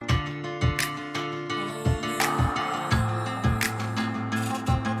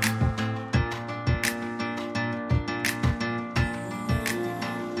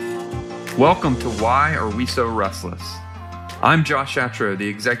Welcome to Why Are We So Restless? I'm Josh Atro, the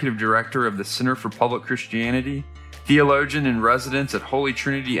Executive Director of the Center for Public Christianity, theologian in residence at Holy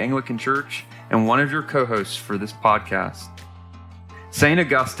Trinity Anglican Church, and one of your co-hosts for this podcast. St.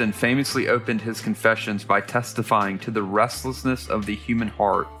 Augustine famously opened his Confessions by testifying to the restlessness of the human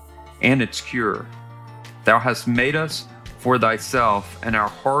heart and its cure. Thou hast made us for thyself, and our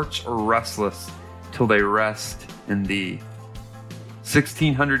hearts are restless till they rest in thee.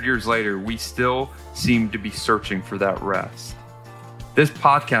 1,600 years later, we still seem to be searching for that rest. This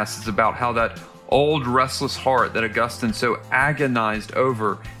podcast is about how that old restless heart that Augustine so agonized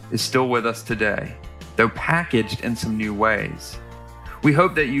over is still with us today, though packaged in some new ways. We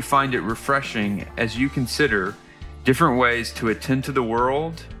hope that you find it refreshing as you consider different ways to attend to the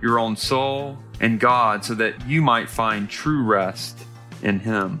world, your own soul, and God so that you might find true rest in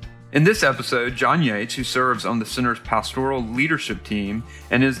Him. In this episode, John Yates, who serves on the Center's pastoral leadership team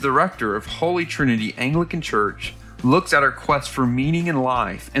and is the rector of Holy Trinity Anglican Church, looks at our quest for meaning in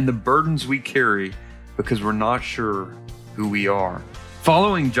life and the burdens we carry because we're not sure who we are.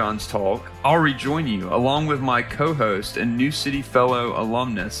 Following John's talk, I'll rejoin you along with my co-host and New City Fellow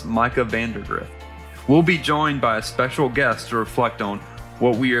alumnus, Micah Vandergrift. We'll be joined by a special guest to reflect on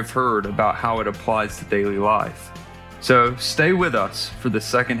what we have heard about how it applies to daily life. So stay with us for the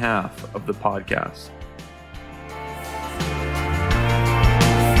second half of the podcast.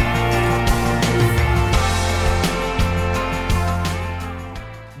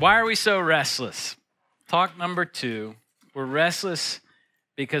 Why are we so restless? Talk number 2. We're restless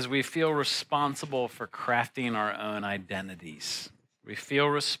because we feel responsible for crafting our own identities. We feel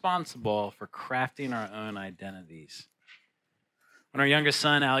responsible for crafting our own identities. When our youngest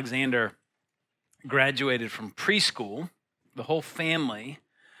son, Alexander, graduated from preschool, the whole family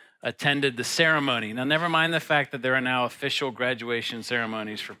attended the ceremony. Now, never mind the fact that there are now official graduation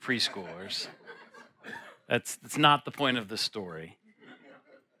ceremonies for preschoolers. That's not the point of the story.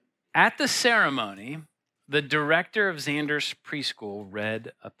 At the ceremony, the director of Xander's preschool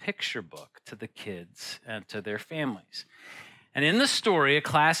read a picture book to the kids and to their families. And in the story, a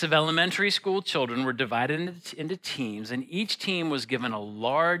class of elementary school children were divided into teams, and each team was given a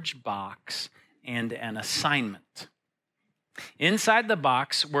large box and an assignment. Inside the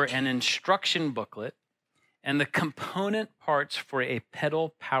box were an instruction booklet and the component parts for a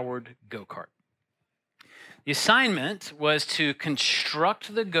pedal-powered go-kart. The assignment was to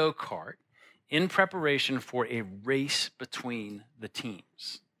construct the go-kart in preparation for a race between the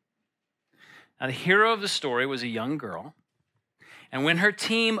teams. Now, the hero of the story was a young girl, and when her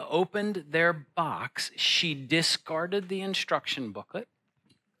team opened their box, she discarded the instruction booklet,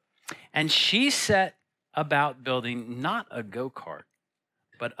 and she set about building not a go-kart,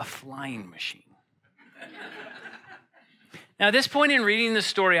 but a flying machine. Now, at this point in reading the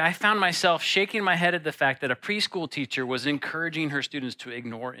story, I found myself shaking my head at the fact that a preschool teacher was encouraging her students to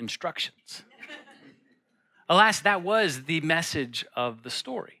ignore instructions. Alas, that was the message of the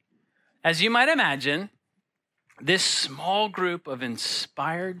story. As you might imagine, this small group of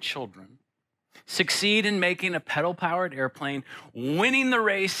inspired children succeed in making a pedal-powered airplane, winning the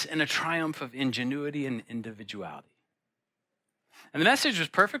race in a triumph of ingenuity and individuality. And the message was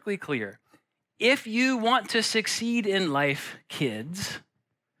perfectly clear. If you want to succeed in life, kids,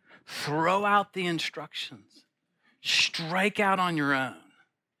 throw out the instructions, strike out on your own,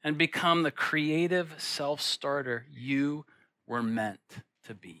 and become the creative self-starter you were meant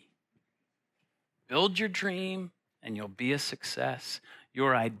to be. Build your dream, and you'll be a success.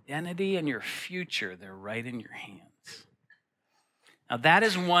 Your identity and your future, they're right in your hands. Now, that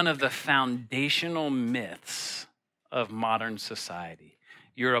is one of the foundational myths of modern society.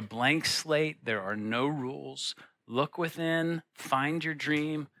 You're a blank slate. There are no rules. Look within, find your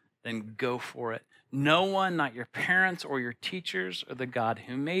dream, then go for it. No one, not your parents or your teachers or the God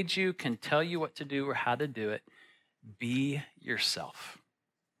who made you, can tell you what to do or how to do it. Be yourself.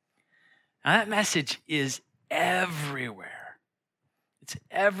 Now, that message is everywhere. It's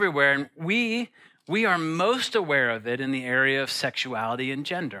everywhere, and we are most aware of it in the area of sexuality and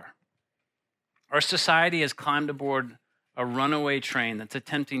gender. Our society has climbed aboard a runaway train that's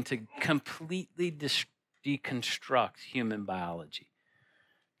attempting to completely deconstruct human biology,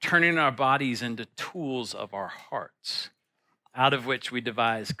 turning our bodies into tools of our hearts, out of which we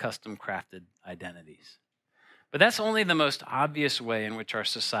devise custom-crafted identities. But that's only the most obvious way in which our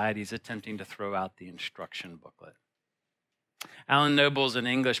society is attempting to throw out the instruction booklet. Alan Noble's an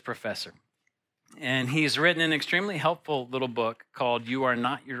English professor, and he's written an extremely helpful little book called You Are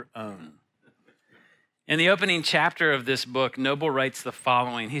Not Your Own. In the opening chapter of this book, Noble writes the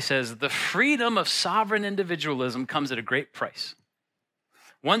following. He says, "The freedom of sovereign individualism comes at a great price.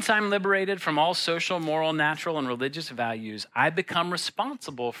 Once I'm liberated from all social, moral, natural, and religious values, I become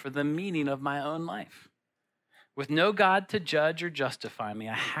responsible for the meaning of my own life. With no God to judge or justify me,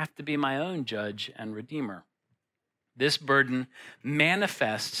 I have to be my own judge and redeemer. This burden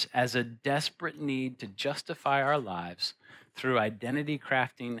manifests as a desperate need to justify our lives through identity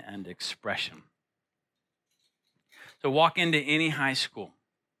crafting and expression. So walk into any high school,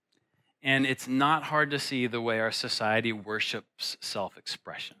 and it's not hard to see the way our society worships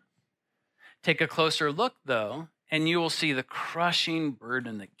self-expression. Take a closer look, though, and you will see the crushing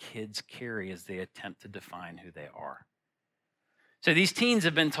burden that kids carry as they attempt to define who they are. So these teens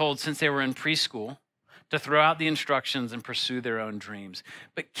have been told since they were in preschool to throw out the instructions and pursue their own dreams.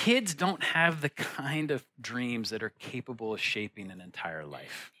 But kids don't have the kind of dreams that are capable of shaping an entire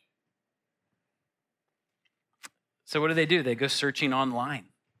life. So what do? They go searching online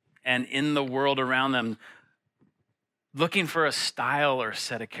and in the world around them, looking for a style or a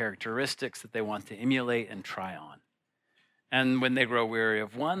set of characteristics that they want to emulate and try on. And when they grow weary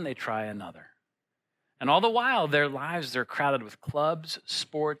of one, they try another. And all the while, their lives, they're crowded with clubs,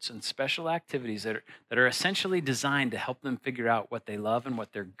 sports, and special activities that are essentially designed to help them figure out what they love and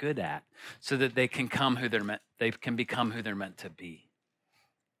what they're good at so that they can become who they're meant to be.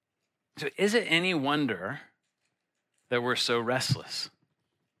 So is it any wonder that we're so restless?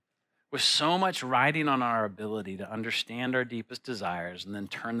 With so much riding on our ability to understand our deepest desires and then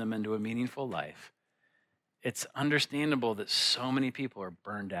turn them into a meaningful life, it's understandable that so many people are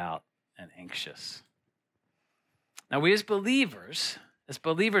burned out and anxious. Now, we as believers,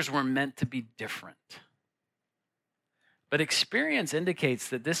 we're meant to be different. But experience indicates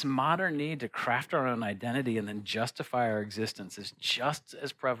that this modern need to craft our own identity and then justify our existence is just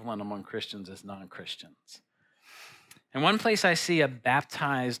as prevalent among Christians as non-Christians. And one place I see a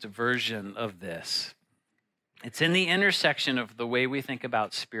baptized version of this, it's in the intersection of the way we think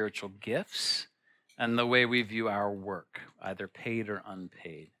about spiritual gifts and the way we view our work, either paid or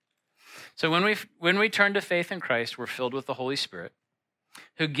unpaid. So when we turn to faith in Christ, we're filled with the Holy Spirit,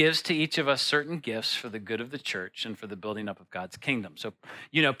 who gives to each of us certain gifts for the good of the church and for the building up of God's kingdom. So,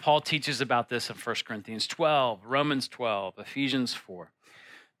 Paul teaches about this in 1 Corinthians 12, Romans 12, Ephesians 4.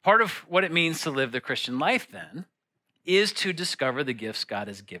 Part of what it means to live the Christian life, then, is to discover the gifts God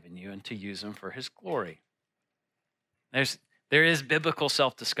has given you and to use them for his glory. There is biblical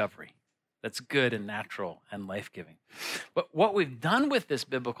self-discovery that's good and natural and life-giving. But what we've done with this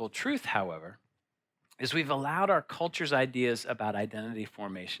biblical truth, however, is we've allowed our culture's ideas about identity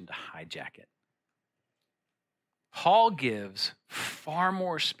formation to hijack it. Paul gives far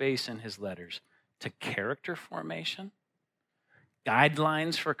more space in his letters to character formation,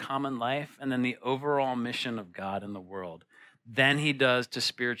 guidelines for common life, and then the overall mission of God in the world than he does to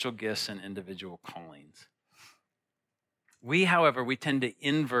spiritual gifts and individual callings. We, however, we tend to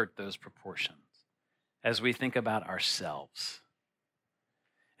invert those proportions as we think about ourselves.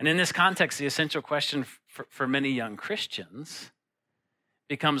 And in this context, the essential question for many young Christians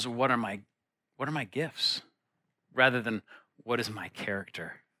becomes, what are my gifts? Rather than, what is my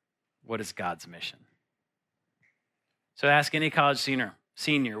character? What is God's mission? So ask any college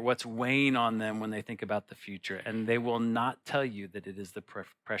senior what's weighing on them when they think about the future, and they will not tell you that it is the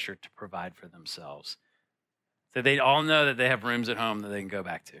pressure to provide for themselves. So they all know that they have rooms at home that they can go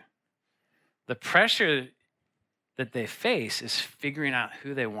back to. The pressure that they face is figuring out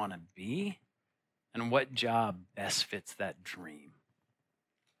who they want to be and what job best fits that dream.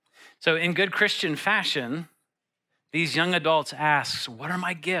 So in good Christian fashion, these young adults ask, what are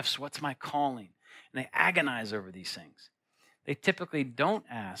my gifts? What's my calling? And they agonize over these things. They typically don't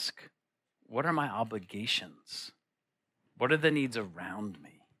ask, what are my obligations? What are the needs around me?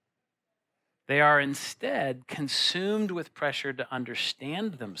 They are instead consumed with pressure to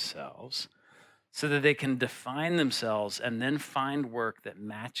understand themselves so that they can define themselves and then find work that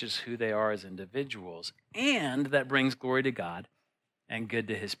matches who they are as individuals and that brings glory to God and good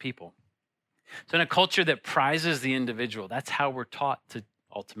to his people. So in a culture that prizes the individual, that's how we're taught to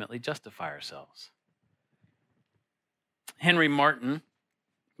ultimately justify ourselves. Henry Martin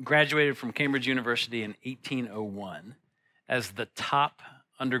graduated from Cambridge University in 1801 as the top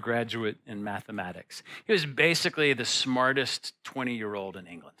undergraduate in mathematics. He was basically the smartest 20-year-old in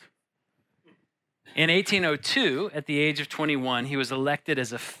England. In 1802, at the age of 21, he was elected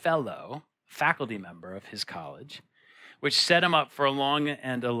as a fellow, faculty member of his college, which set him up for a long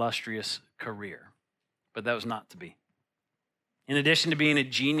and illustrious career. But that was not to be. In addition to being a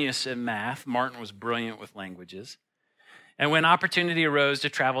genius in math, Martin was brilliant with languages. And when opportunity arose to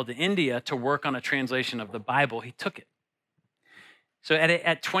travel to India to work on a translation of the Bible, he took it. So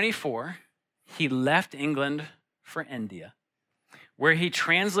at 24, he left England for India, where he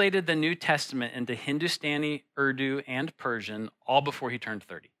translated the New Testament into Hindustani, Urdu, and Persian all before he turned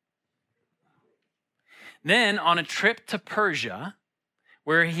 30. Then, on a trip to Persia,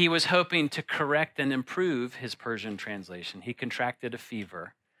 where he was hoping to correct and improve his Persian translation, he contracted a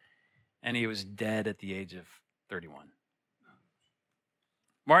fever, and he was dead at the age of 31.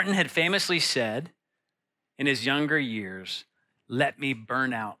 Martin had famously said in his younger years, "Let me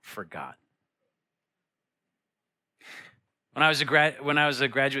burn out for God." When I was a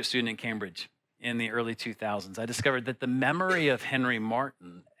graduate student in Cambridge in the early 2000s, I discovered that the memory of Henry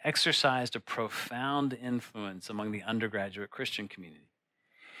Martin exercised a profound influence among the undergraduate Christian community.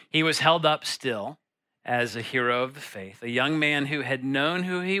 He was held up still as a hero of the faith, a young man who had known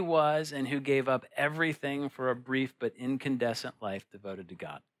who he was and who gave up everything for a brief but incandescent life devoted to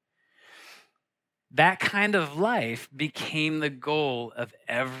God. That kind of life became the goal of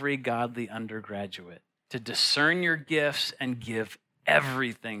every godly undergraduate, to discern your gifts and give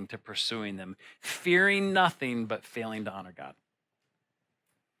everything to pursuing them, fearing nothing but failing to honor God.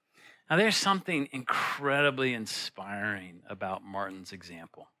 Now, there's something incredibly inspiring about Martin's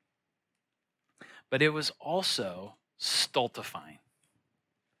example, but it was also stultifying.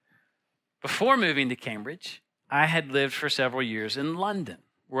 Before moving to Cambridge, I had lived for several years in London,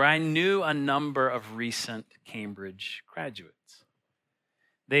 where I knew a number of recent Cambridge graduates.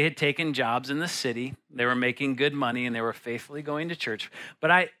 They had taken jobs in the city, they were making good money, and they were faithfully going to church.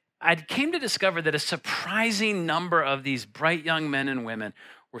 But I came to discover that a surprising number of these bright young men and women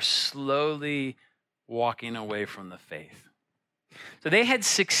were slowly walking away from the faith. So they had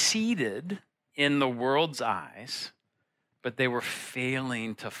succeeded in the world's eyes, but they were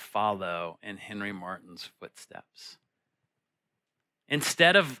failing to follow in Henry Martin's footsteps.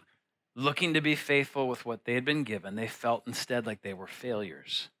 Instead of looking to be faithful with what they had been given, they felt instead like they were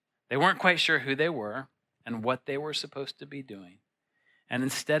failures. They weren't quite sure who they were and what they were supposed to be doing. And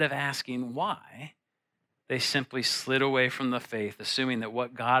instead of asking why, they simply slid away from the faith, assuming that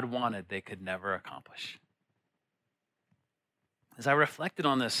what God wanted they could never accomplish. As I reflected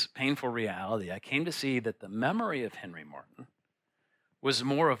on this painful reality, I came to see that the memory of Henry Martin was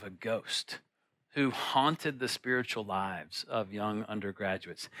more of a ghost who haunted the spiritual lives of young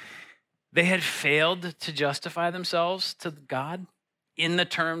undergraduates. They had failed to justify themselves to God in the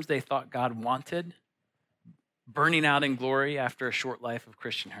terms they thought God wanted, burning out in glory after a short life of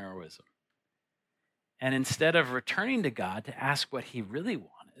Christian heroism. And instead of returning to God to ask what he really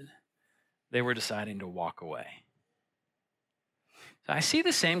wanted, they were deciding to walk away. So I see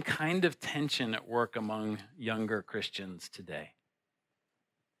the same kind of tension at work among younger Christians today.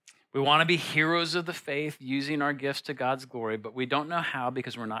 We want to be heroes of the faith, using our gifts to God's glory, but we don't know how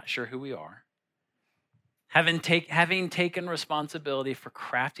because we're not sure who we are. Having taken responsibility for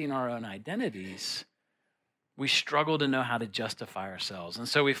crafting our own identities, we struggle to know how to justify ourselves. And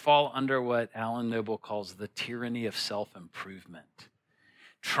so we fall under what Alan Noble calls the tyranny of self-improvement,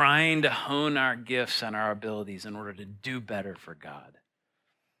 trying to hone our gifts and our abilities in order to do better for God.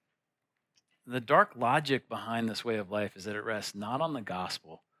 The dark logic behind this way of life is that it rests not on the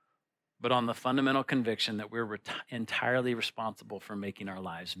gospel, but on the fundamental conviction that we're entirely responsible for making our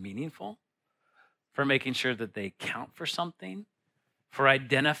lives meaningful, for making sure that they count for something, for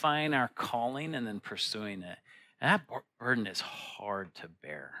identifying our calling and then pursuing it. And that burden is hard to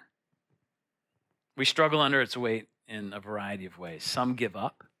bear. We struggle under its weight in a variety of ways. Some give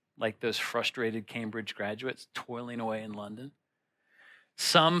up, like those frustrated Cambridge graduates toiling away in London.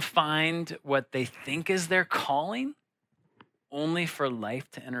 Some find what they think is their calling, only for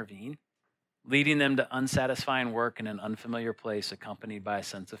life to intervene, leading them to unsatisfying work in an unfamiliar place accompanied by a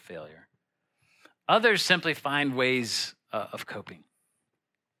sense of failure. Others simply find ways of coping.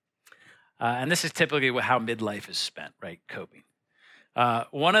 And this is typically how midlife is spent, right? Coping.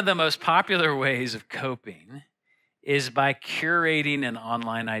 One of the most popular ways of coping is by curating an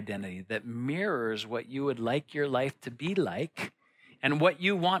online identity that mirrors what you would like your life to be like and what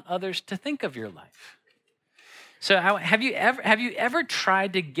you want others to think of your life. So have you ever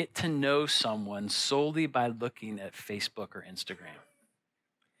tried to get to know someone solely by looking at Facebook or Instagram?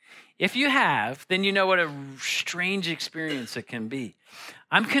 If you have, then you know what a strange experience it can be.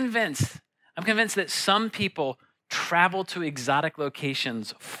 I'm convinced that some people travel to exotic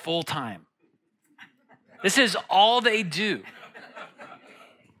locations full time. This is all they do.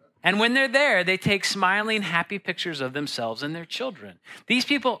 And when they're there, they take smiling, happy pictures of themselves and their children. These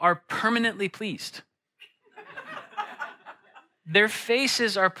people are permanently pleased. Their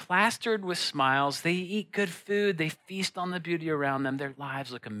faces are plastered with smiles. They eat good food. They feast on the beauty around them. Their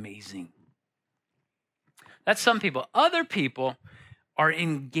lives look amazing. That's some people. Other people are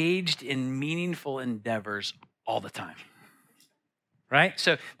engaged in meaningful endeavors all the time. right?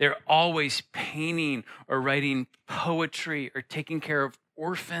 So they're always painting or writing poetry or taking care of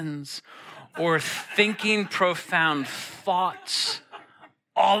orphans or thinking profound thoughts,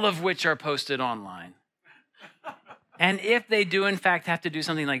 all of which are posted online. And if they do, in fact, have to do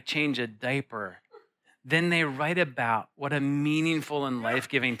something like change a diaper, then they write about what a meaningful and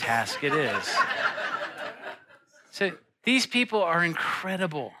life-giving task it is. So these people are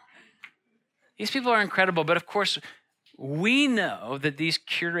incredible. These people are incredible, but of course, we know that these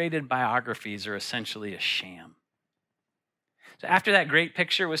curated biographies are essentially a sham. So after that great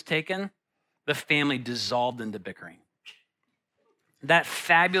picture was taken, the family dissolved into bickering. That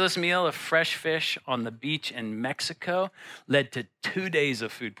fabulous meal of fresh fish on the beach in Mexico led to 2 days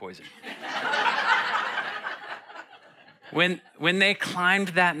of food poisoning. When they climbed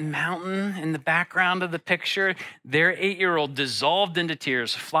that mountain in the background of the picture, their 8-year-old dissolved into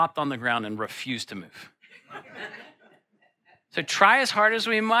tears, flopped on the ground, and refused to move. So try as hard as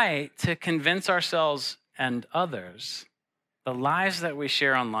we might to convince ourselves and others, the lives that we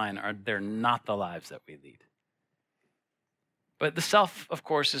share online they're not the lives that we lead. But the self, of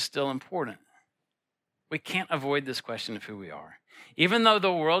course, is still important. We can't avoid this question of who we are. Even though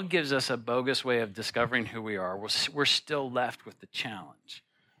the world gives us a bogus way of discovering who we are, we're still left with the challenge.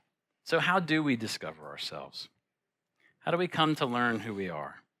 So how do we discover ourselves? How do we come to learn who we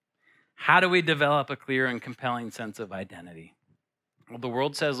are? How do we develop a clear and compelling sense of identity? Well, the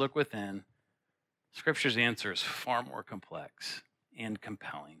world says, look within. Scripture's answer is far more complex and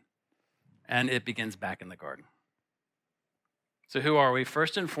compelling. And it begins back in the garden. So who are we?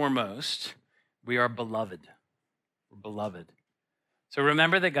 First and foremost, we are beloved. We're beloved. So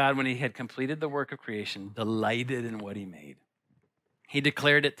remember that God, when he had completed the work of creation, delighted in what he made. He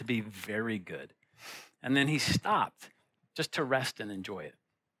declared it to be very good. And then he stopped just to rest and enjoy it.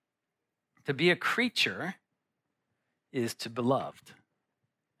 To be a creature is to be loved.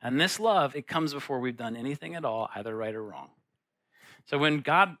 And this love, it comes before we've done anything at all, either right or wrong. So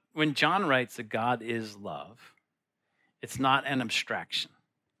when John writes that God is love, it's not an abstraction.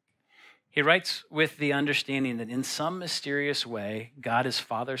 He writes with the understanding that in some mysterious way, God is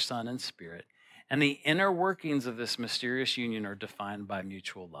Father, Son, and Spirit, and the inner workings of this mysterious union are defined by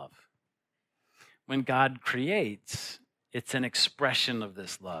mutual love. When God creates, it's an expression of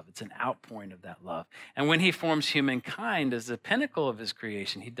this love. It's an outpouring of that love. And when he forms humankind as the pinnacle of his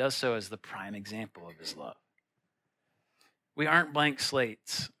creation, he does so as the prime example of his love. We aren't blank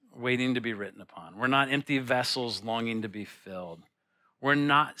slates waiting to be written upon. We're not empty vessels longing to be filled. We're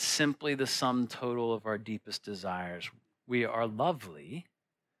not simply the sum total of our deepest desires. We are lovely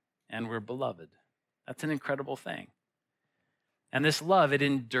and we're beloved. That's an incredible thing. And this love, it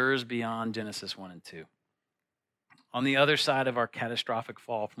endures beyond Genesis 1 and 2. On the other side of our catastrophic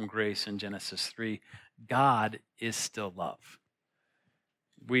fall from grace in Genesis 3, God is still love.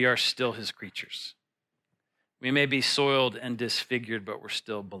 We are still his creatures. We may be soiled and disfigured, but we're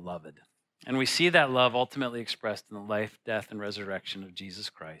still beloved. And we see that love ultimately expressed in the life, death, and resurrection of Jesus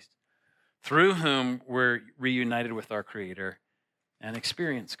Christ, through whom we're reunited with our Creator and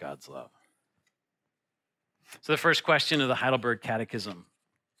experience God's love. So the first question of the Heidelberg Catechism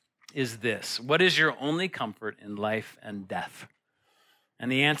is this: what is your only comfort in life and death?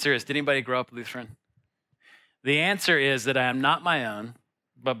 And the answer is, did anybody grow up Lutheran? The answer is that I am not my own,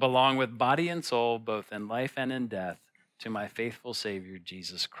 but belong with body and soul, both in life and in death, to my faithful Savior,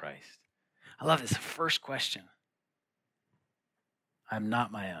 Jesus Christ. I love this first question. I'm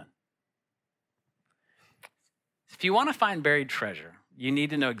not my own. If you want to find buried treasure, you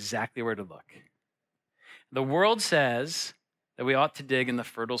need to know exactly where to look. The world says that we ought to dig in the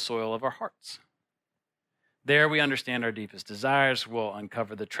fertile soil of our hearts. There we understand our deepest desires. We'll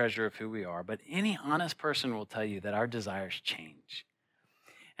uncover the treasure of who we are. But any honest person will tell you that our desires change.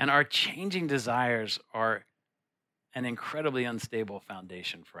 And our changing desires are an incredibly unstable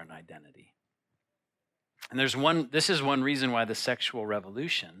foundation for an identity. And this is one reason why the sexual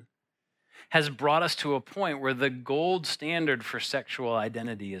revolution has brought us to a point where the gold standard for sexual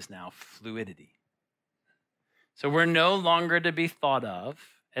identity is now fluidity. So we're no longer to be thought of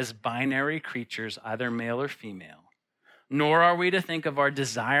as binary creatures, either male or female, nor are we to think of our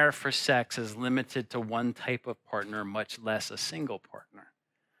desire for sex as limited to one type of partner, much less a single partner.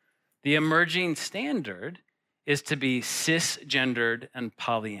 The emerging standard is to be cisgendered and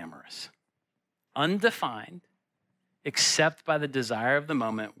polyamorous, undefined, except by the desire of the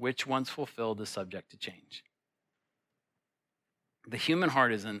moment, which once fulfilled is subject to change. The human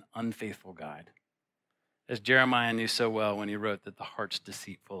heart is an unfaithful guide, as Jeremiah knew so well when he wrote that the heart's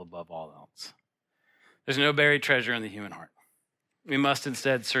deceitful above all else. There's no buried treasure in the human heart. We must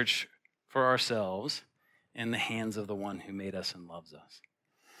instead search for ourselves in the hands of the one who made us and loves us.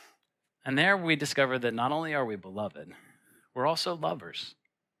 And there we discover that not only are we beloved, we're also lovers.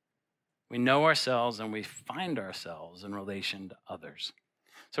 We know ourselves and we find ourselves in relation to others.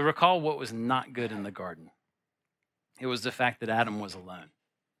 So recall what was not good in the garden. It was the fact that Adam was alone.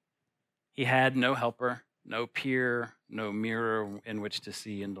 He had no helper, no peer, no mirror in which to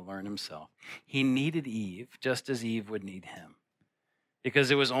see and to learn himself. He needed Eve just as Eve would need him, because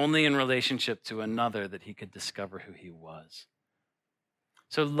it was only in relationship to another that he could discover who he was.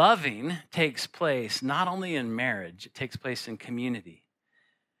 So loving takes place not only in marriage, it takes place in community.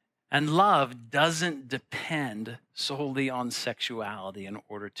 And love doesn't depend solely on sexuality in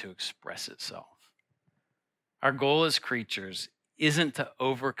order to express itself. Our goal as creatures isn't to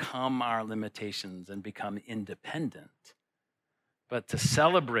overcome our limitations and become independent, but to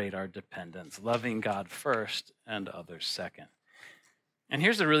celebrate our dependence, loving God first and others second. And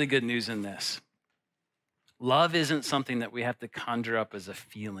here's the really good news in this. Love isn't something that we have to conjure up as a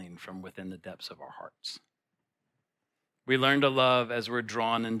feeling from within the depths of our hearts. We learn to love as we're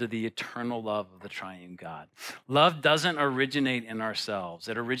drawn into the eternal love of the triune God. Love doesn't originate in ourselves.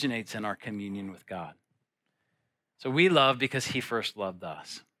 It originates in our communion with God. So we love because he first loved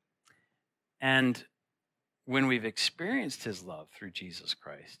us. And when we've experienced his love through Jesus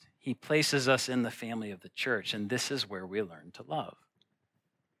Christ, he places us in the family of the church, and this is where we learn to love.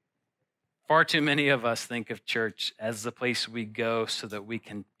 Far too many of us think of church as the place we go so that we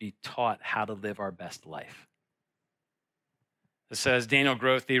can be taught how to live our best life. So as Daniel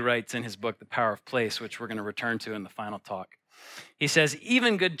Grothe writes in his book, The Power of Place, which we're going to return to in the final talk, he says,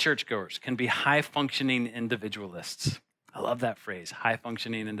 even good churchgoers can be high-functioning individualists. I love that phrase,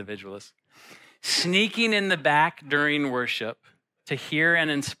 high-functioning individualists. Sneaking in the back during worship to hear an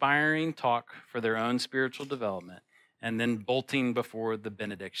inspiring talk for their own spiritual development, and then bolting before the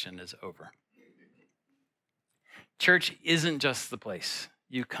benediction is over. Church isn't just the place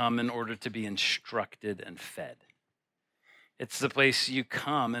you come in order to be instructed and fed. It's the place you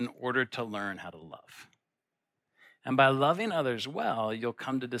come in order to learn how to love. And by loving others well, you'll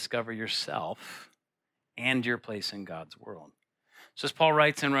come to discover yourself and your place in God's world. So as Paul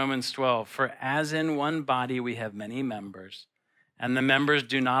writes in Romans 12, for as in one body we have many members, and the members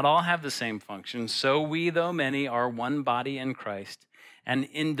do not all have the same function, so we, though many, are one body in Christ, and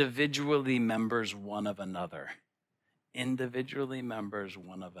individually members one of another. Individually members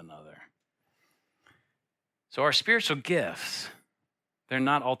one of another. So our spiritual gifts, they're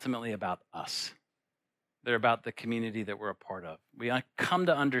not ultimately about us. They're about the community that we're a part of. We come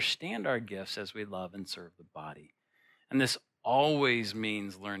to understand our gifts as we love and serve the body. And this always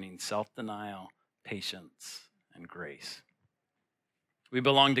means learning self-denial, patience, and grace. We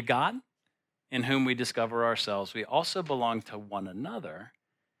belong to God, in whom we discover ourselves. We also belong to one another.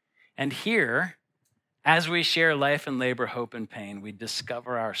 And here, as we share life and labor, hope and pain, we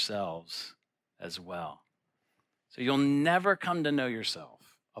discover ourselves as well. So you'll never come to know yourself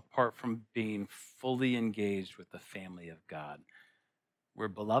apart from being fully engaged with the family of God. We're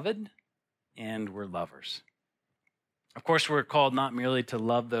beloved and we're lovers. Of course, we're called not merely to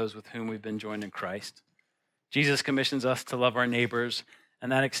love those with whom we've been joined in Christ. Jesus commissions us to love our neighbors,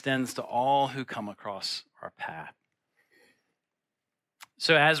 and that extends to all who come across our path.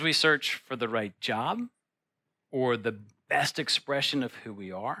 So as we search for the right job or the best expression of who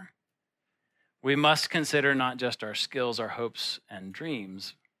we are, we must consider not just our skills, our hopes, and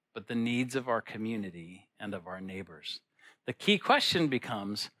dreams, but the needs of our community and of our neighbors. The key question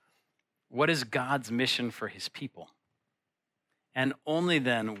becomes, what is God's mission for his people? And only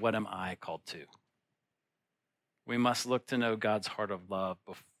then, what am I called to? We must look to know God's heart of love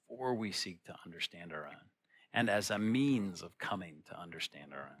before we seek to understand our own, and as a means of coming to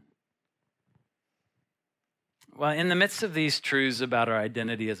understand our own. Well, in the midst of these truths about our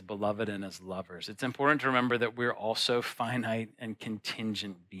identity as beloved and as lovers, it's important to remember that we're also finite and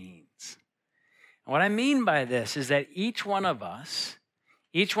contingent beings. And what I mean by this is that each one of us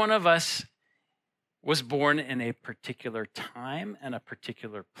was born in a particular time and a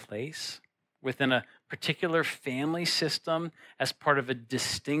particular place, within a particular family system, as part of a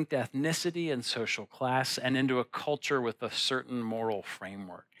distinct ethnicity and social class, and into a culture with a certain moral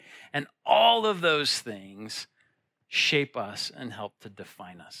framework. And all of those things shape us and help to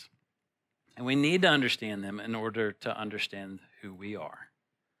define us. And we need to understand them in order to understand who we are.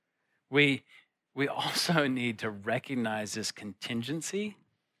 We also need to recognize this contingency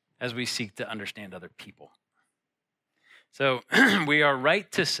as we seek to understand other people. So we are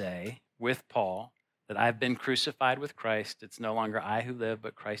right to say with Paul that I've been crucified with Christ. It's no longer I who live,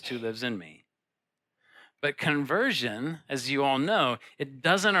 but Christ who lives in me. But conversion, as you all know, it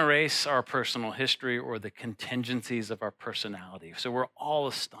doesn't erase our personal history or the contingencies of our personality. So we're all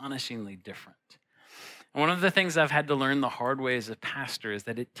astonishingly different. And one of the things I've had to learn the hard way as a pastor is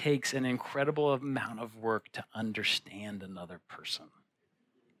that it takes an incredible amount of work to understand another person,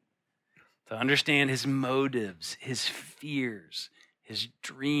 to understand his motives, his fears, his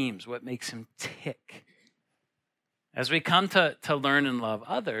dreams, what makes him tick. As we come to learn and love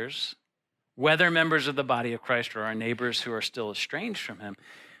others, whether members of the body of Christ or our neighbors who are still estranged from him,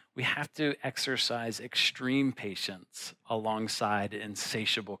 we have to exercise extreme patience alongside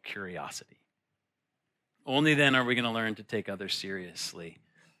insatiable curiosity. Only then are we going to learn to take others seriously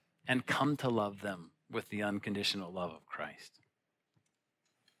and come to love them with the unconditional love of Christ.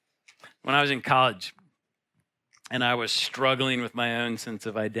 When I was in college and I was struggling with my own sense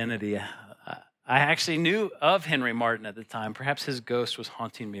of identity, I actually knew of Henry Martin at the time. Perhaps his ghost was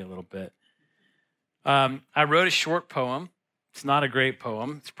haunting me a little bit. I wrote a short poem. It's not a great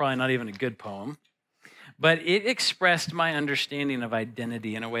poem. It's probably not even a good poem. But it expressed my understanding of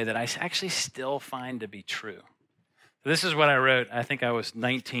identity in a way that I actually still find to be true. This is what I wrote. I think I was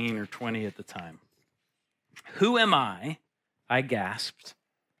 19 or 20 at the time. "Who am I gasped,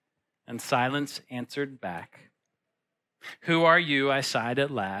 and silence answered back. "Who are you?" I sighed at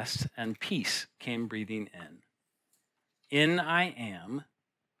last, and peace came breathing in. "In I am,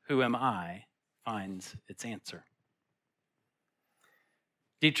 who am I?" finds its answer.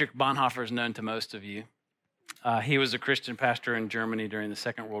 Dietrich Bonhoeffer is known to most of you. He was a Christian pastor in Germany during the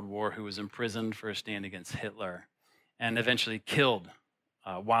Second World War who was imprisoned for a stand against Hitler and eventually killed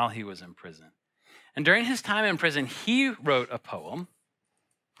while he was in prison. And during his time in prison, he wrote a poem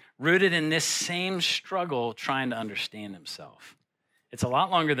rooted in this same struggle trying to understand himself. It's a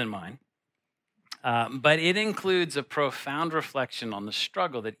lot longer than mine. But it includes a profound reflection on the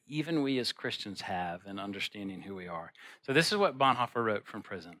struggle that even we as Christians have in understanding who we are. So this is what Bonhoeffer wrote from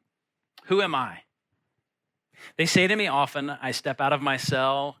prison. "Who am I? They say to me often, I step out of my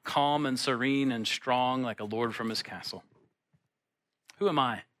cell, calm and serene and strong like a lord from his castle. Who am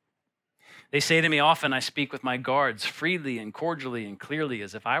I? They say to me often, I speak with my guards freely and cordially and clearly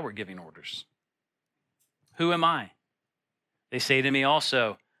as if I were giving orders. Who am I? They say to me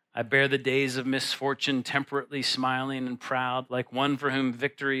also, I bear the days of misfortune temperately smiling and proud, like one for whom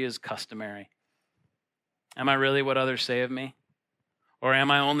victory is customary. Am I really what others say of me? Or am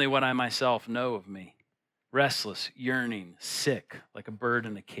I only what I myself know of me? Restless, yearning, sick, like a bird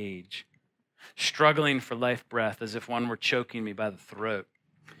in a cage, struggling for life breath as if one were choking me by the throat,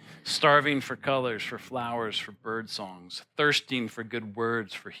 starving for colors, for flowers, for bird songs, thirsting for good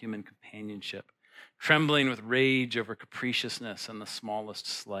words, for human companionship, trembling with rage over capriciousness and the smallest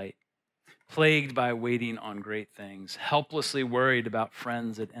slight, plagued by waiting on great things, helplessly worried about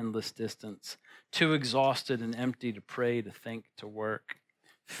friends at endless distance, too exhausted and empty to pray, to think, to work,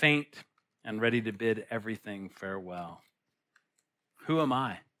 faint and ready to bid everything farewell. Who am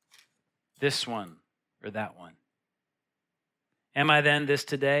I? This one or that one? Am I then this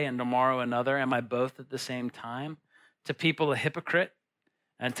today and tomorrow another? Am I both at the same time? To people a hypocrite,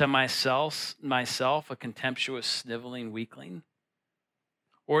 and to myself a contemptuous, sniveling weakling?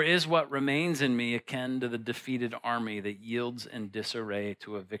 Or is what remains in me akin to the defeated army that yields in disarray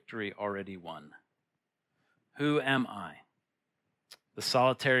to a victory already won? Who am I? The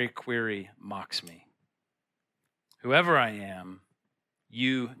solitary query mocks me. Whoever I am,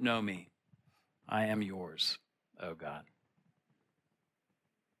 you know me. I am yours, O God.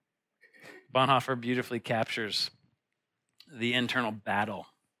 Bonhoeffer beautifully captures the internal battle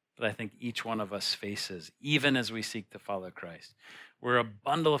that I think each one of us faces, even as we seek to follow Christ. We're a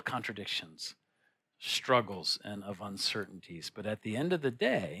bundle of contradictions, struggles, and of uncertainties. But at the end of the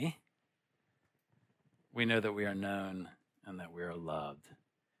day, we know that we are known and that we are loved.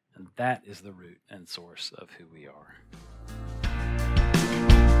 And that is the root and source of who we are.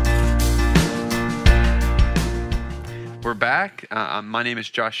 We're back. My name is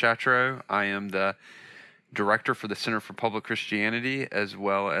Josh Shatro. I am the director for the Center for Public Christianity, as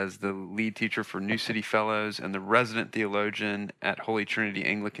well as the lead teacher for New City Fellows and the resident theologian at Holy Trinity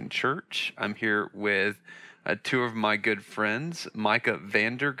Anglican Church. I'm here with two of my good friends, Micah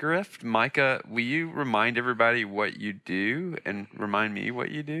Vandergrift. Micah, will you remind everybody what you do and remind me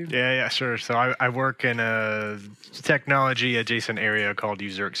what you do? Yeah, sure. So I work in a technology adjacent area called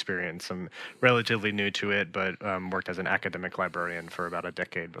user experience. I'm relatively new to it, but worked as an academic librarian for about a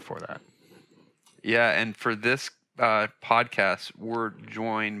decade before that. Yeah, and for this podcast, we're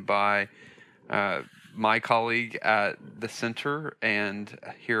joined by my colleague at the center and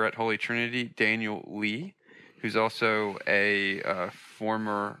here at Holy Trinity, Daniel Lee, who's also a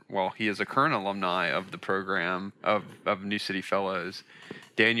former, well, he is a current alumni of the program of New City Fellows.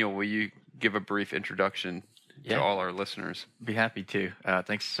 Daniel, will you give a brief introduction to all our listeners? Be happy to.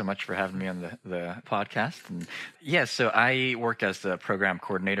 Thanks so much for having me on the podcast. And so I work as the program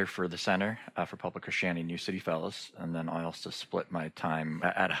coordinator for the Center for Public Christianity New City Fellows, and then I also split my time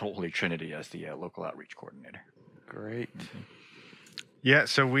at Holy Trinity as the local outreach coordinator. Great. Yeah,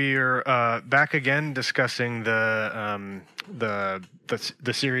 so we're back again discussing the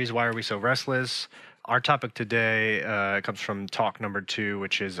series "Why Are We So Restless?" Our topic today comes from talk number 2,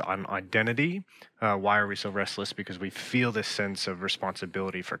 which is on identity. Why are we so restless? Because we feel this sense of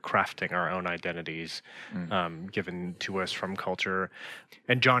responsibility for crafting our own identities given to us from culture.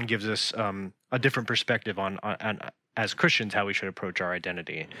 And John gives us a different perspective on as Christians, how we should approach our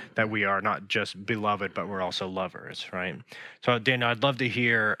identity, that we are not just beloved, but we're also lovers, right? So, Daniel, I'd love to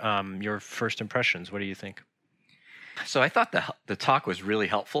hear your first impressions. What do you think? So I thought the talk was really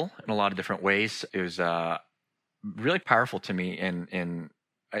helpful in a lot of different ways. It was really powerful to me in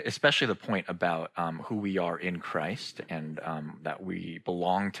especially the point about who we are in Christ, and that we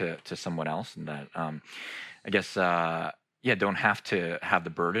belong to someone else, and that I guess don't have to have the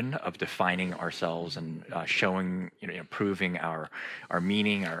burden of defining ourselves and showing, proving our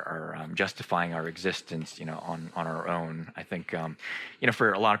meaning, our justifying our existence, on our own. I think,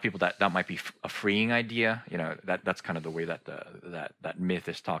 for a lot of people that might be a freeing idea. That's kind of the way that that myth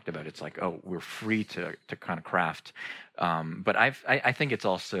is talked about. It's like, oh, we're free to kind of craft. But I think it's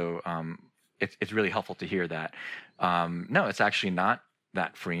also it's really helpful to hear that no, it's actually not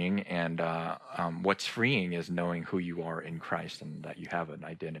that freeing, and what's freeing is knowing who you are in Christ, and that you have an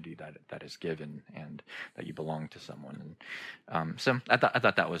identity that is given, and that you belong to someone. And so I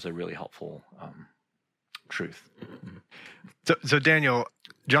thought that was a really helpful truth. So Daniel,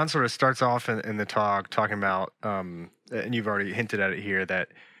 John sort of starts off in the talk talking about, and you've already hinted at it here, that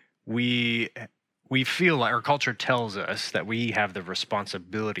we feel like our culture tells us that we have the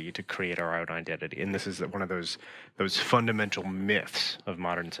responsibility to create our own identity, and this is one of those fundamental myths of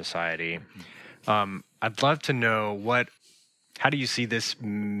modern society. I'd love to know how do you see this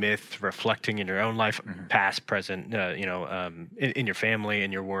myth reflecting in your own life, past, present, in your family,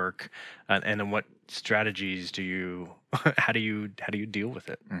 in your work, and then what strategies do you, how do you deal with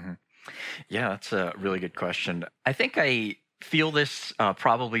it? Yeah, that's a really good question. I think I feel this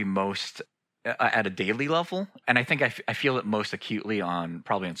probably most at a daily level, and I think I feel it most acutely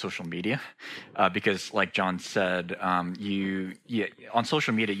probably on social media, because like John said, on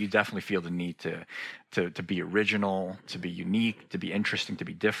social media you definitely feel the need to be original, to be unique, to be interesting, to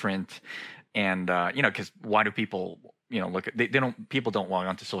be different, and because why do people people don't log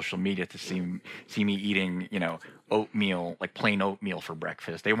onto social media to see me eating oatmeal, like plain oatmeal for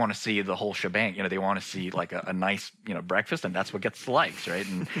breakfast. They want to see the whole shebang. They want to see like a nice breakfast, and that's what gets the likes, right?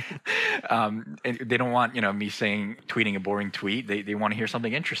 And, and they don't want me tweeting a boring tweet. They want to hear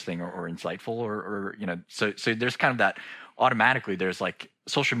something interesting or insightful, or so there's kind of that automatically. There's like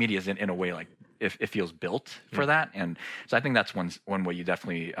social media is in a way like it feels built for that, and so I think that's one way you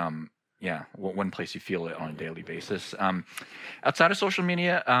definitely. One place you feel it on a daily basis. Outside of social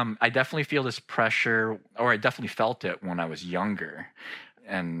media, I definitely feel this pressure, or I definitely felt it when I was younger.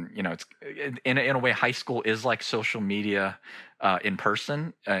 And it's in a way, high school is like social media in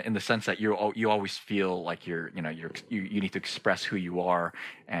person, in the sense that you always feel like you need to express who you are,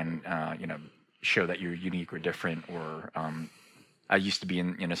 and show that you're unique or different. Or I used to be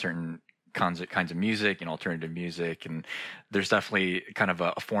in a certain kinds of music and alternative music, and there's definitely kind of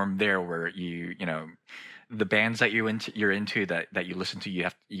a form there where the bands that you're into that you listen to,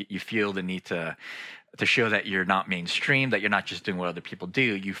 you feel the need to show that you're not mainstream, that you're not just doing what other people do.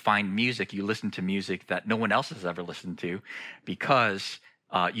 You find music, you listen to music that no one else has ever listened to, because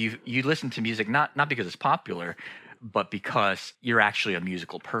you listen to music not because it's popular, but because you're actually a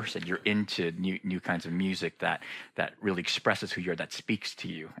musical person. You're into new kinds of music that really expresses who you are, that speaks to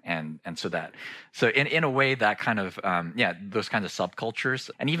you, and so in a way that kind of those kinds of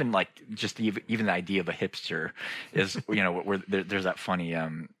subcultures, and even like just even the idea of a hipster is where there's that funny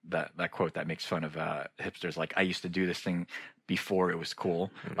that quote that makes fun of hipsters, like, I used to do this thing before it was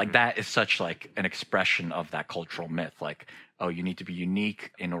cool. Like, that is such like an expression of that cultural myth, like, oh, you need to be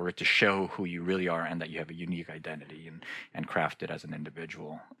unique in order to show who you really are, and that you have a unique identity and craft it as an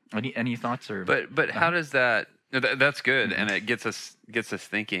individual. Any thoughts? Or but how does that? That's good, and it gets us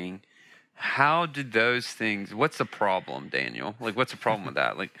thinking. How did those things? What's the problem, Daniel? Like, what's the problem with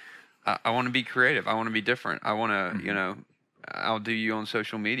that? Like, I want to be creative. I want to be different. I want to, I'll do you on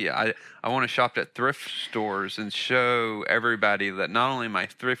social media. I want to shop at thrift stores and show everybody that not only am I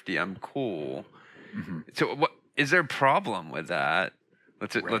thrifty, I'm cool. So what is there a problem with that?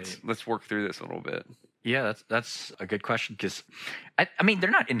 Right. Let's work through this a little bit. Yeah, that's a good question because, I mean, they're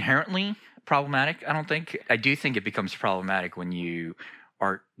not inherently problematic. I don't think. I do think it becomes problematic when you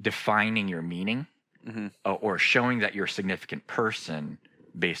are defining your meaning or showing that you're a significant person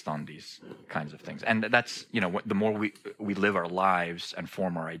based on these kinds of things. And that's, the more we live our lives and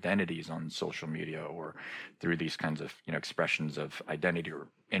form our identities on social media or through these kinds of, expressions of identity or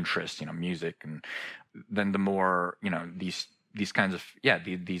interest, music, and then the more, these kinds of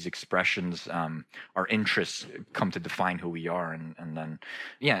these expressions, our interests come to define who we are, and then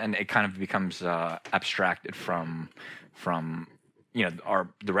and it kind of becomes abstracted from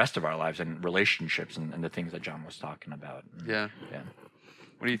the rest of our lives and relationships and the things that John was talking about. Yeah.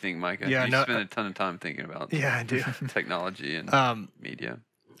 What do you think, Micah? Yeah, you spend a ton of time thinking about I do. technology and media.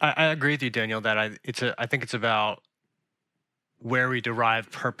 I agree with you, Daniel, that I think it's about where we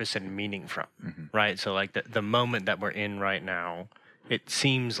derive purpose and meaning from, right? So like the moment that we're in right now, it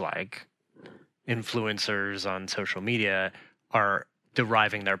seems like influencers on social media are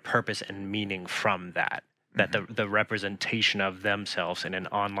deriving their purpose and meaning from that. That the representation of themselves in an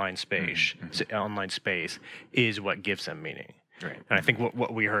online space is what gives them meaning. Right. And I think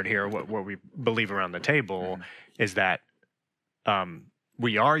what we heard here, what we believe around the table, is that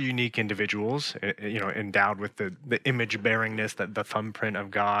we are unique individuals, endowed with the image bearingness, that the thumbprint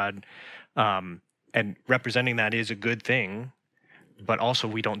of God, and representing that is a good thing. But also,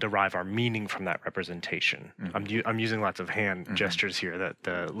 we don't derive our meaning from that representation. I'm using lots of hand gestures here that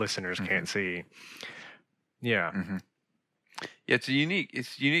the listeners can't see. Yeah. Yeah, it's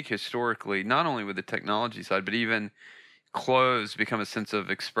unique historically, not only with the technology side, but even clothes become a sense of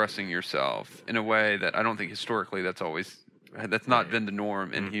expressing yourself in a way that I don't think historically that's not been the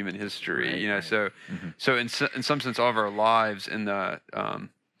norm in human history. So in some sense, all of our lives in a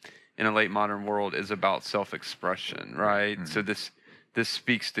late modern world is about self-expression, right? So this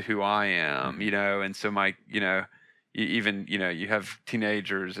speaks to who I am, and so you have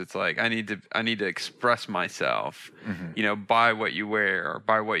teenagers. It's like I need to express myself, by what you wear,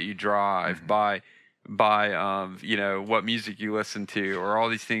 by what you drive, by what music you listen to, or all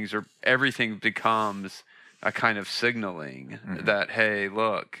these things, or everything becomes a kind of signaling that, hey,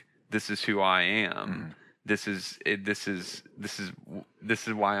 look, this is who I am. This is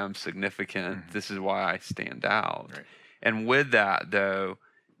why I'm significant. This is why I stand out. Right. And with that, though,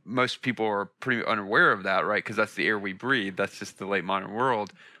 most people are pretty unaware of that, right? Because that's the air we breathe. That's just the late modern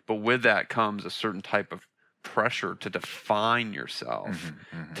world. But with that comes a certain type of pressure to define yourself,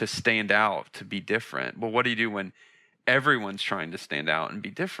 to stand out, to be different. Well, what do you do when everyone's trying to stand out and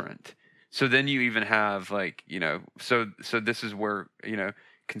be different? So then you even have so this is where,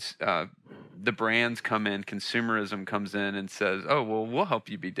 the brands come in, consumerism comes in and says, oh, well, we'll help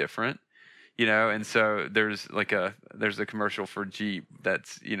you be different. And so there's a commercial for Jeep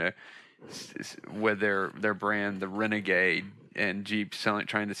that's, with their brand, the Renegade, and Jeep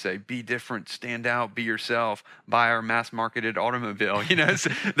trying to say, be different, stand out, be yourself, buy our mass marketed automobile. So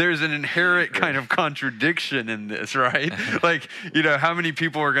there's an inherent kind of contradiction in this, right? How many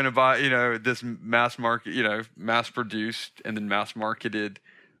people are going to buy, this mass market, mass produced and then mass marketed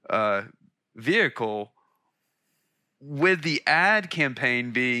vehicle, with the ad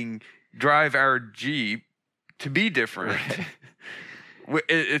campaign being drive our Jeep to be different. Right.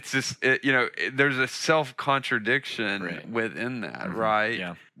 It's just, there's a self-contradiction within that, right?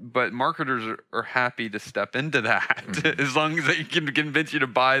 Yeah. But marketers are happy to step into that as long as they can convince you to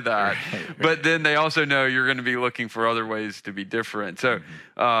buy that. Right. But then they also know you're going to be looking for other ways to be different. So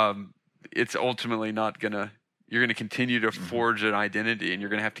it's ultimately you're going to continue to forge an identity, and you're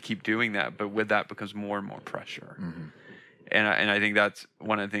going to have to keep doing that. But with that becomes more and more pressure. And I think that's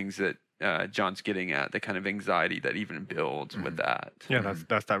one of the things that John's getting at, the kind of anxiety that even builds with that. Yeah,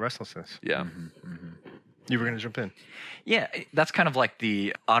 that's that restlessness. Yeah. You were going to jump in. Yeah, that's kind of like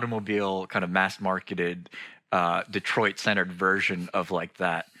the automobile kind of mass marketed Detroit-centered version of like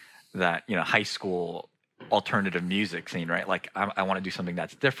that high school alternative music scene, right? Like I want to do something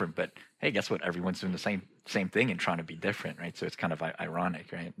that's different, but hey, guess what? Everyone's doing the same thing and trying to be different, right? So it's kind of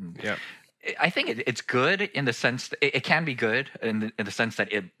ironic, right? Yeah. I think it's good in the sense that it can be good in the sense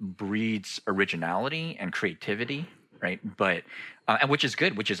that it breeds originality and creativity, right? But and which is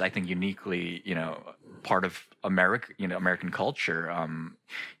good, which is I think uniquely part of American culture.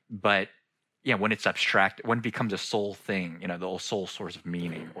 But yeah, when it's abstract, when it becomes a sole thing, the sole source of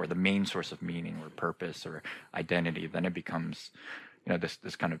meaning or the main source of meaning or purpose or identity, then it becomes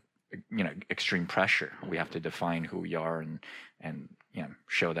this kind of extreme pressure. We have to define who we are and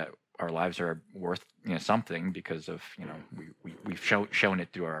show that our lives are worth something because of we've shown it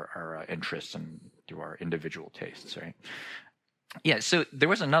through our interests and through our individual tastes, right? Yeah, so there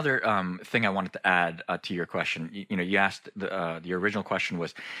was another thing I wanted to add to your question. You asked the original question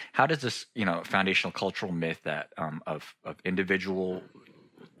was, how does this foundational cultural myth that of individually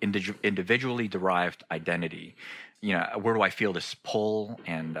derived identity, where do I feel this pull,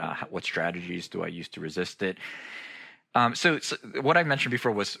 and what strategies do I use to resist it? So what I mentioned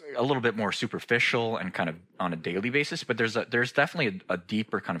before was a little bit more superficial and kind of on a daily basis, but there's definitely a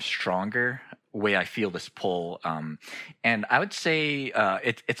deeper, kind of stronger way I feel this pull. And I would say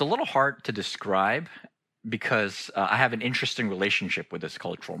it's a little hard to describe because I have an interesting relationship with this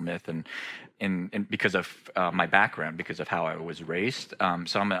cultural myth, and because of my background, because of how I was raised.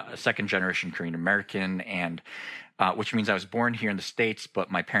 So I'm a second generation Korean American, and which means I was born here in the States, but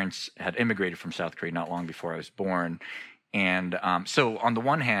my parents had immigrated from South Korea not long before I was born. And so on the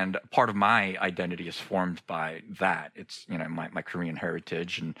one hand, part of my identity is formed by that. It's, my Korean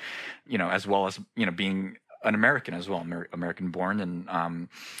heritage, and, as well as, being an American as well, American born. And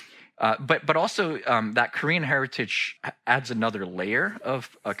but also that Korean heritage adds another layer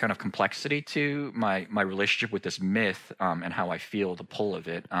of kind of complexity to my relationship with this myth, and how I feel the pull of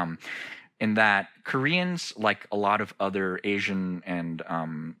it. In that Koreans, like a lot of other Asian and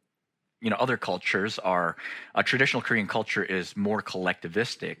other cultures, are traditional Korean culture is more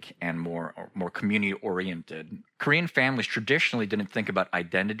collectivistic and more community oriented. Korean families traditionally didn't think about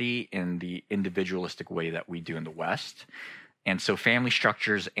identity in the individualistic way that we do in the West. And so family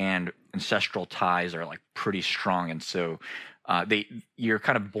structures and ancestral ties are like pretty strong. And so you're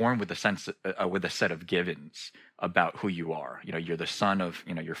kind of born with a sense with a set of givens about who you are. You're the son of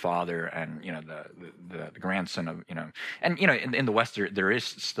your father, and the grandson of and in the West there is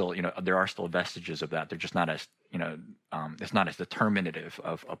still there are still vestiges of that. They're just not as it's not as determinative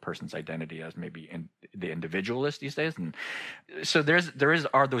of a person's identity as maybe in the individualist these days. And so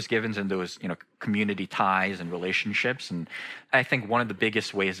are those givens and those community ties and relationships. And I think one of the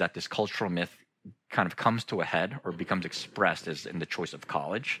biggest ways that this cultural myth kind of comes to a head or becomes expressed is in the choice of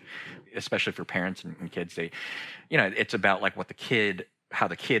college, especially for parents and kids. They, it's about like how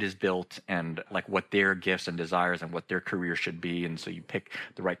the kid is built, and like what their gifts and desires and what their career should be. And so you pick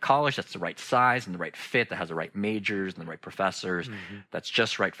the right college that's the right size and the right fit, that has the right majors and the right professors, that's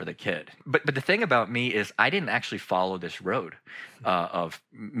just right for the kid. But the thing about me is I didn't actually follow this road of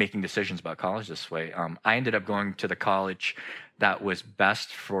making decisions about college this way. I ended up going to the college that was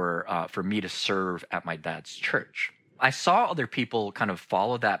best for me to serve at my dad's church. I saw other people kind of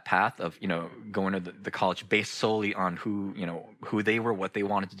follow that path of, going to the college based solely on who they were, what they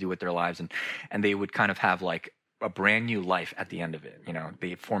wanted to do with their lives. And they would kind of have like a brand new life at the end of it.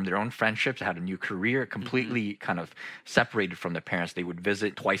 They formed their own friendships, had a new career, completely kind of separated from their parents. They would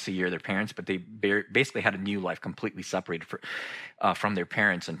visit twice a year their parents, but they basically had a new life completely separated from their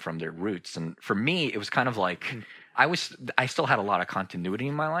parents and from their roots. And for me, it was kind of like, I still had a lot of continuity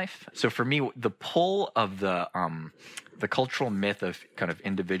in my life. So for me, the pull of the cultural myth of kind of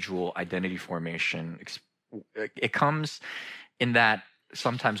individual identity formation, it comes in that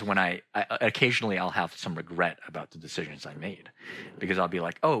sometimes when I occasionally I'll have some regret about the decisions I made, because I'll be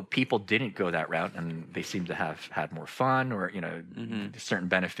like, oh, people didn't go that route and they seem to have had more fun, or certain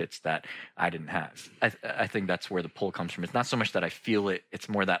benefits that I didn't have. I think that's where the pull comes from. It's not so much that I feel it, it's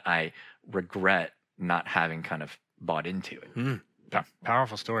more that I regret not having kind of bought into it.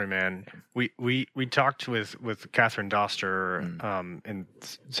 Powerful story, man. We talked with Catherine Doster in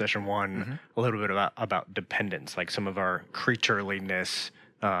session one a little bit about dependence, like some of our creatureliness,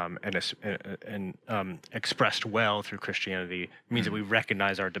 and expressed well through Christianity means that we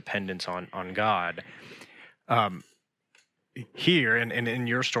recognize our dependence on God. Here and in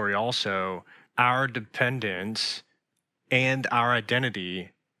your story also, our dependence and our identity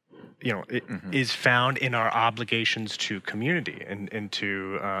is found in our obligations to community and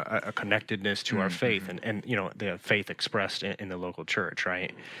to a connectedness to our faith and the faith expressed in the local church,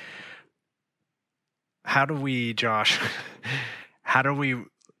 right? How do we, Josh,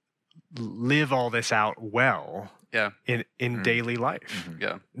 live all this out well in daily life?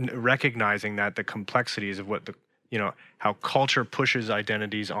 Recognizing that the complexities of what how culture pushes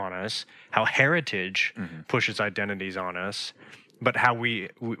identities on us, how heritage pushes identities on us, but how we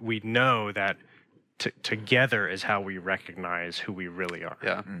know that together is how we recognize who we really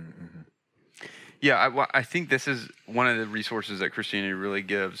are. I think this is one of the resources that Christianity really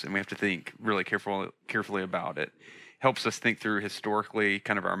gives, and we have to think really carefully about it. Helps us think through historically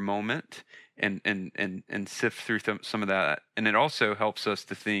kind of our moment and sift through some of that. And it also helps us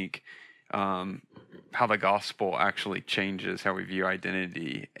to think how the gospel actually changes how we view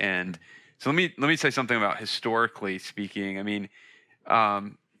identity. And so let me say something about historically speaking. I mean,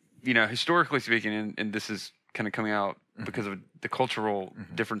 historically speaking, and this is kind of coming out because of the cultural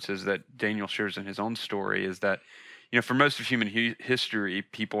differences that Daniel shares in his own story, is that, for most of human history,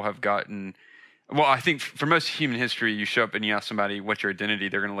 people have gotten. Well, I think for most of human history, you show up and you ask somebody, what's your identity?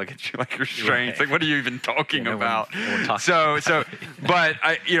 They're going to look at you like you're strange. Like, what are you even talking about? But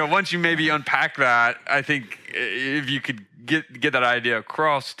once you maybe unpack that, I think if you could get that idea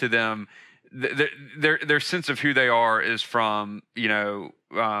across to them, their sense of who they are is from,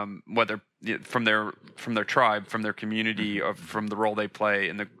 whether from their tribe, from their community, or from the role they play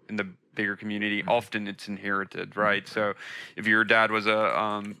in the bigger community. Often it's inherited, right? So if your dad was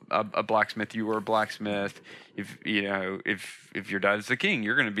a blacksmith, you were a blacksmith. If your dad is the king,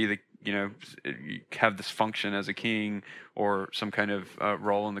 you're going to be you have this function as a king or some kind of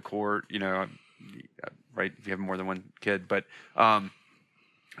role in the court, right? If you have more than one kid, but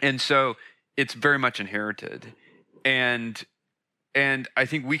and so it's very much inherited. And I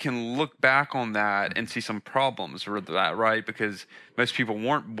think we can look back on that and see some problems with that, right? Because most people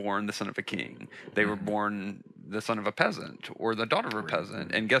weren't born the son of a king. They were born the son of a peasant or the daughter of a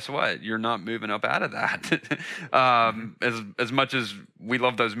peasant. And guess what? You're not moving up out of that. As much as we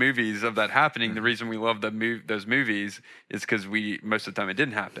love those movies of that happening, the reason we love those movies is because most of the time it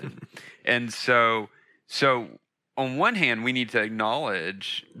didn't happen. And so on one hand, we need to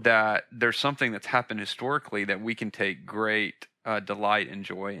acknowledge that there's something that's happened historically that we can take great delight and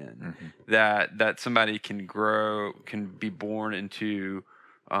joy in, that somebody can be born into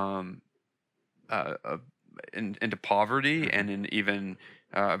into poverty and in even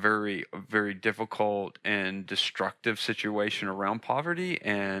a very, very difficult and destructive situation around poverty.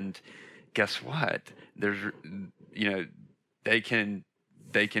 And guess what? They can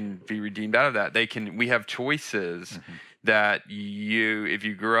be redeemed out of that. We have choices that if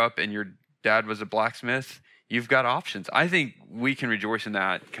you grew up and your dad was a blacksmith, you've got options. I think we can rejoice in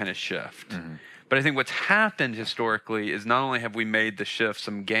that kind of shift. But I think what's happened historically is not only have we made the shift,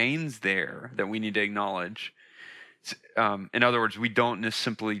 some gains there that we need to acknowledge. In other words, we don't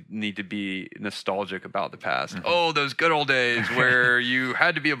simply need to be nostalgic about the past. Oh, those good old days where you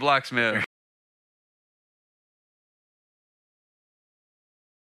had to be a blacksmith.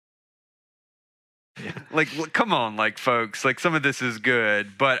 Like, come on, folks, some of this is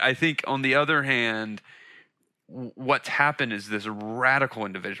good. But I think on the other hand, what's happened is this radical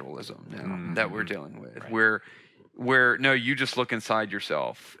individualism now that we're dealing with, right. where no, you just look inside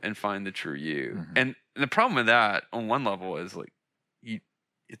yourself and find the true you. And the problem with that on one level is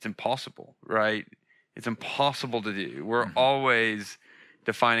it's impossible, right? It's impossible to do. We're always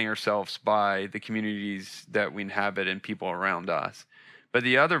defining ourselves by the communities that we inhabit and people around us. But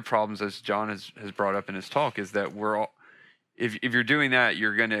the other problems, as John has brought up in his talk, is that if you're doing that,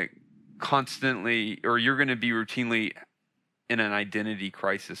 you're going to constantly, or you're going to be routinely in an identity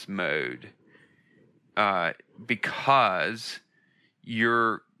crisis mode, because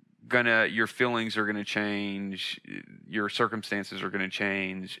your feelings are going to change, your circumstances are going to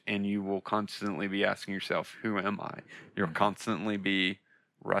change, and you will constantly be asking yourself, who am I? You'll constantly be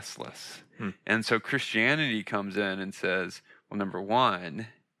restless. And so Christianity comes in and says, well, number one,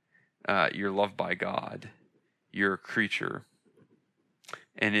 you're loved by God. You're a creature.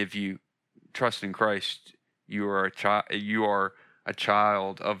 And if you trust in Christ, you are a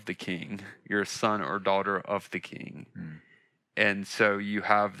child of the King. You're a son or daughter of the King. And so you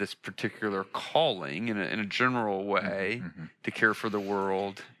have this particular calling in a general way to care for the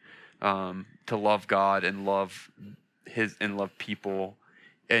world, to love God and love people.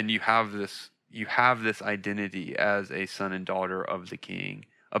 And you have this identity as a son and daughter of the King,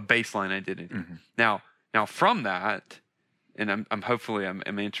 a baseline identity. Now from that, and I'm hopefully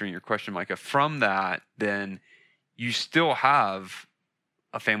answering your question, Micah. From that, then you still have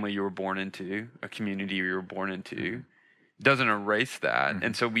a family you were born into, a community you were born into. Doesn't erase that.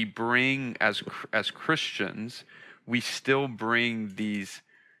 And so we bring, as Christians, we still bring these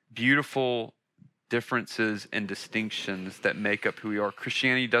beautiful differences and distinctions that make up who we are.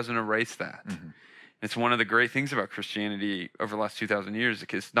 Christianity doesn't erase that. It's one of the great things about Christianity over the last 2,000 years.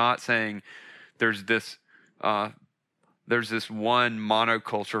 It's not saying there's this one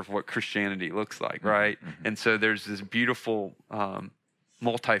monoculture of what Christianity looks like, right? And so there's this beautiful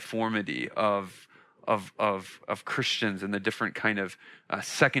multiformity of Christians and the different kind of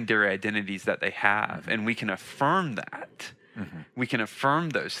secondary identities that they have, and we can affirm that. We can affirm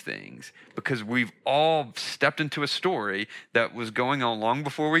those things because we've all stepped into a story that was going on long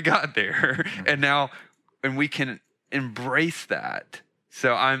before we got there, and we can embrace that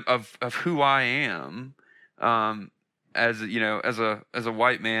So I'm of who I am, as a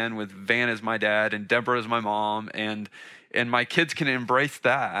white man with Van as my dad and Deborah as my mom, and my kids can embrace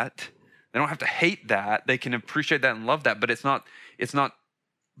that. They don't have to hate that. They can appreciate that and love that. But it's not ultimate.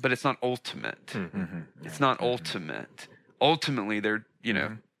 Mm-hmm. It's not ultimate. Ultimately, they're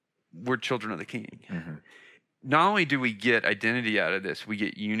we're children of the King. Mm-hmm. Not only do we get identity out of this, we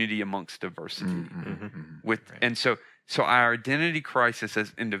get unity amongst diversity. And so our identity crisis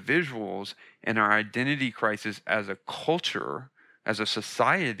as individuals and our identity crisis as a culture, as a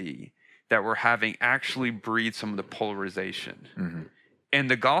society that we're having, actually breeds some of the polarization. Mm-hmm. And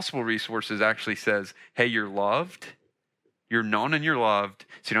the gospel resources actually says, hey, you're loved, you're known and you're loved,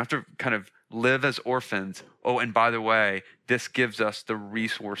 so you don't have to kind of live as orphans. Oh, and by the way, this gives us the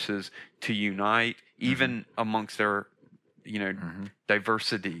resources to unite, even amongst their,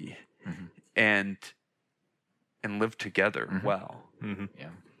 diversity, and live together well. Mm-hmm. Yeah.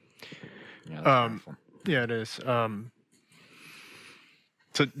 Yeah, that's powerful. Yeah, it is.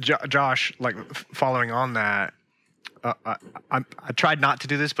 So, Josh, like following on that, I tried not to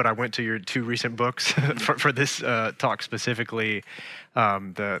do this, but I went to your two recent books for this talk specifically,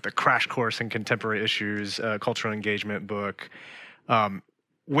 the Crash Course in Contemporary Issues, Cultural Engagement book,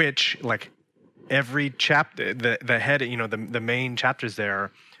 which, like, every chapter, the head, the main chapters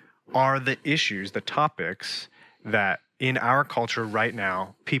there are the issues, the topics that in our culture right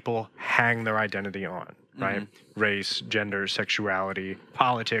now people hang their identity on, right? Race, gender, sexuality,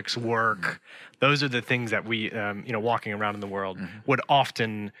 politics, work. Those are the things that we, walking around in the world would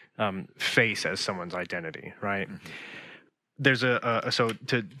often face as someone's identity, right? There's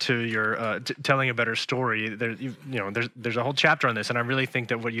telling a better story. There's a whole chapter on this, and I really think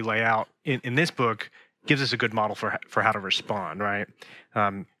that what you lay out in this book gives us a good model for how to respond, right?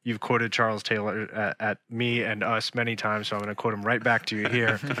 You've quoted Charles Taylor at me and us many times, so I'm going to quote him right back to you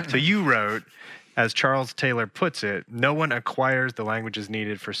here. So you wrote, as Charles Taylor puts it, no one acquires the languages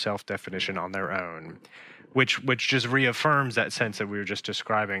needed for self-definition on their own, which just reaffirms that sense that we were just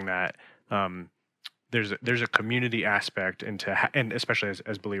describing, that there's a community aspect and especially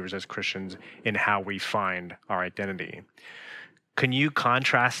as believers, as Christians, in how we find our identity. Can you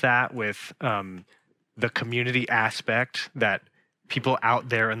contrast that with the community aspect that people out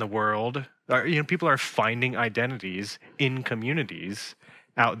there in the world people are finding identities in communities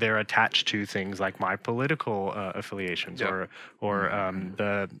out there attached to things like my political affiliations or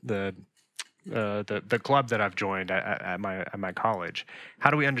the club that I've joined at my college?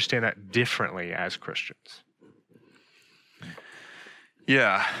 How do we understand that differently as Christians?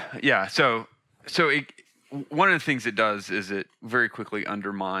 Yeah. So one of the things it does is it very quickly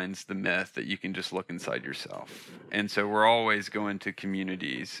undermines the myth that you can just look inside yourself. And so we're always going to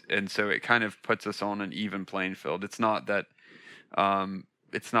communities, and so it kind of puts us on an even playing field. It's not that one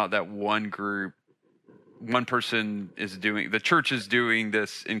group, one person is doing, the church is doing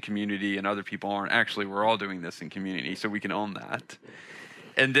this in community and other people aren't. Actually, we're all doing this in community, so we can own that.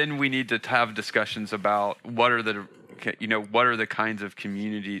 And then we need to have discussions about what are the kinds of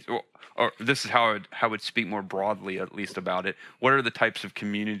communities, or this is how I would speak more broadly, at least, about it. What are the types of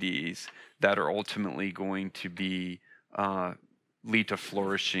communities that are ultimately going to be lead to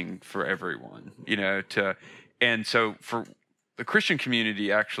flourishing for everyone? And so for the Christian community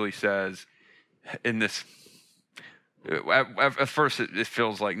actually says, in this, at first it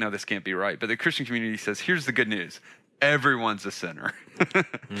feels like, no, this can't be right. But the Christian community says, here's the good news. Everyone's a sinner.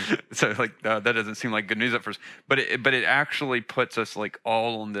 So that doesn't seem like good news at first, but it actually puts us like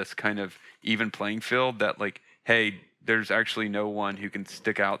all on this kind of even playing field, that like, hey, there's actually no one who can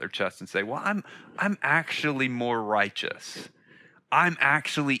stick out their chest and say, well, I'm actually more righteous. I'm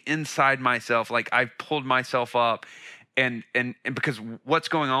actually inside myself, like I've pulled myself up. And because what's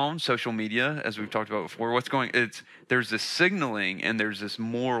going on social media, as we've talked about before, there's this signaling and there's this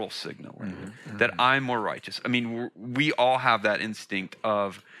moral signaling that I'm more righteous. I mean, we all have that instinct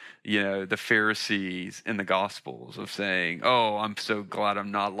of, the Pharisees in the Gospels of saying, oh, I'm so glad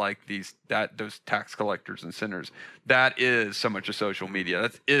I'm not like those tax collectors and sinners. That is so much of social media.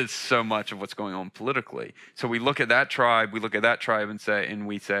 That is so much of what's going on politically. So we look at that tribe, and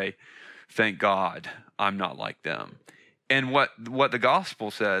we say, thank God I'm not like them. And what the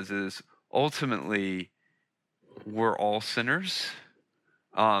gospel says is, ultimately, we're all sinners,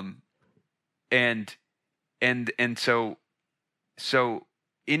 and so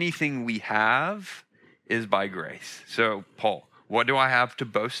anything we have is by grace. So, Paul, what do I have to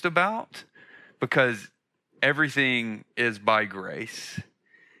boast about? Because everything is by grace,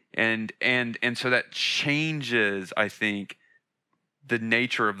 and so that changes, I think, the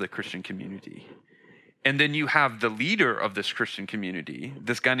nature of the Christian community. And then you have the leader of this Christian community,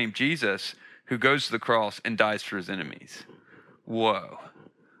 this guy named Jesus, who goes to the cross and dies for his enemies. Whoa.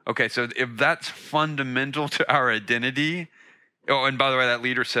 Okay, so if that's fundamental to our identity, oh, and by the way, that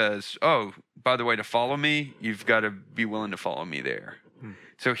leader says, oh, by the way, to follow me, you've got to be willing to follow me there.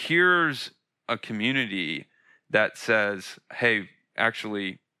 So here's a community that says, hey,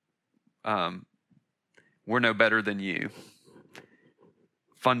 actually, we're no better than you.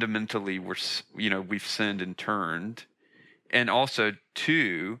 Fundamentally, we've sinned and turned. And also,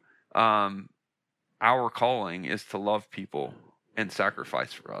 two, our calling is to love people and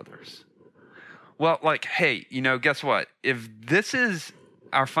sacrifice for others. Well, like, hey, guess what? If this is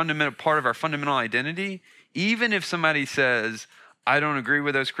our fundamental part of our fundamental identity, even if somebody says, I don't agree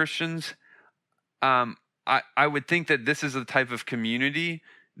with those Christians, I would think that this is the type of community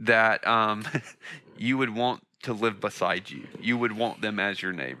that you would want to live beside you. You would want them as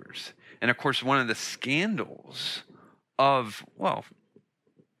your neighbors. And of course, one of the scandals of,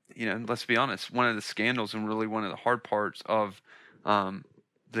 let's be honest, one of the scandals and really one of the hard parts of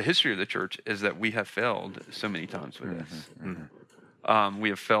the history of the church is that we have failed so many times with this. We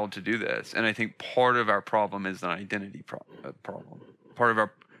have failed to do this. And I think part of our problem is an identity problem. Part of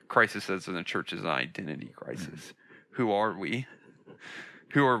our crisis as in the church is an identity crisis. Who are we?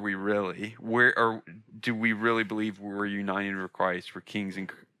 Who are we really? Do we really believe we're united with Christ? We're kings and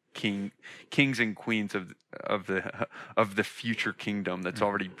queens of the future kingdom that's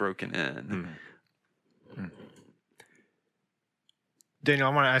already broken in. Daniel,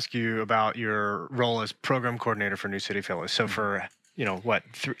 I want to ask you about your role as program coordinator for New City Fellows. So for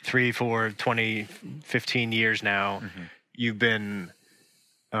 3, 4, 20, 15 years now, you've been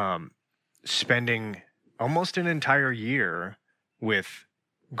spending almost an entire year with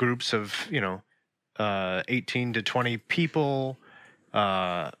groups of 18 to 20 people,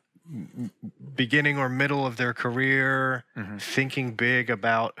 beginning or middle of their career, thinking big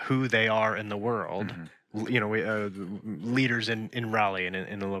about who they are in the world. Leaders in Raleigh and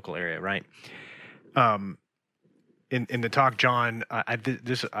in the local area, right? In the talk, John, I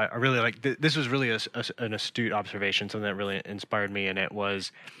really like this was really an astute observation, something that really inspired me, and it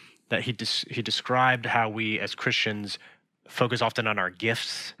was that he described how we as Christians focus often on our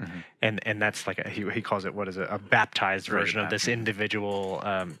gifts, and that's like he calls it a baptized version of this individual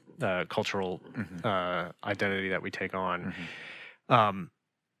cultural identity that we take on.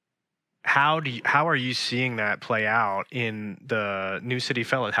 How are you seeing that play out in the New City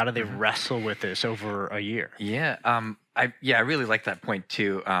Fellows? How do they wrestle with this over a year? Yeah, I really like that point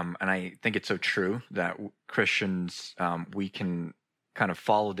too, and I think it's so true that Christians we can kind of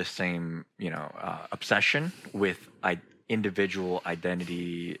follow the same obsession with individual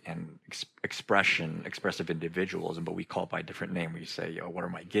identity and expressive individualism, but we call it by a different name. We say, what are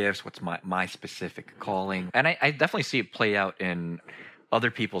my gifts? What's my specific calling? And I definitely see it play out in other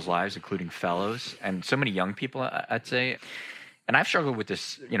people's lives, including fellows, and so many young people, I'd say. And I've struggled with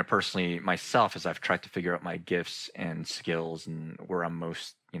this, personally myself, as I've tried to figure out my gifts and skills and where I'm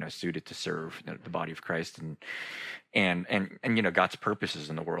most, suited to serve the body of Christ and God's purposes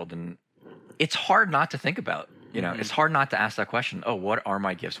in the world. And it's hard not to think about. It's hard not to ask that question. Oh, what are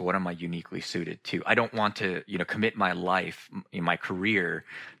my gifts? What am I uniquely suited to? I don't want to, commit my life, my career,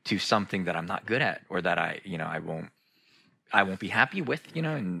 to something that I'm not good at, or that I won't be happy with,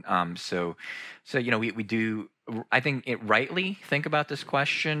 and so we do. I think it rightly think about this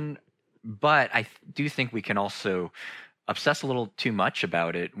question, but I do think we can also obsess a little too much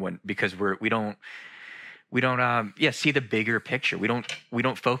about it because we don't see the bigger picture. We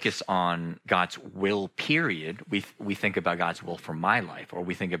don't focus on God's will, period. We think about God's will for my life, or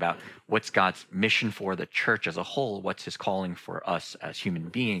we think about what's God's mission for the church as a whole. What's his calling for us as human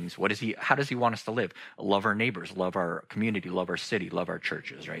beings? How does he want us to live? Love our neighbors, love our community, love our city, love our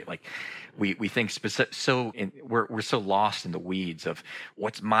churches, right? Like we think we're so lost in the weeds of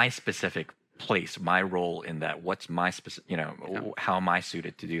what's my specific place, my role in that, what's my specific, how am I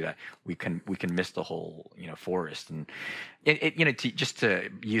suited to do that? We can miss the whole, forest. And just to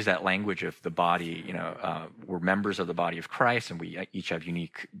use that language of the body, we're members of the body of Christ, and we each have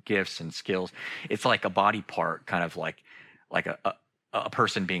unique gifts and skills. It's like a body part, kind of like a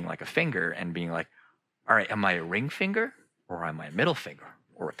person being like a finger and being like, all right, am I a ring finger or am I a middle finger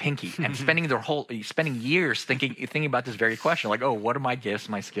or a pinky? And spending years thinking about this very question, like, oh, what are my gifts,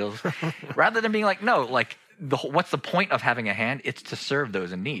 my skills, rather than being like, no, like what's the point of having a hand? It's to serve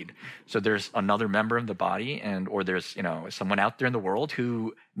those in need. So there's another member of the body, or there's someone out there in the world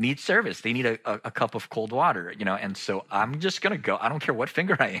who needs service. They need a cup of cold water, and so I'm just gonna go. I don't care what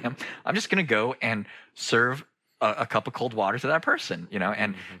finger I am. I'm just gonna go and serve a cup of cold water to that person,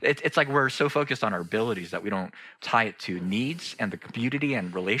 and it's like we're so focused on our abilities that we don't tie it to needs and the community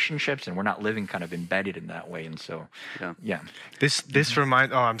and relationships, and we're not living kind of embedded in that way. And so, yeah. This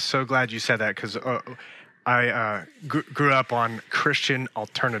reminds. Oh, I'm so glad you said that, because I grew up on Christian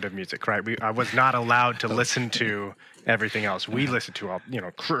alternative music. Right, I was not allowed to listen to everything else. We listened to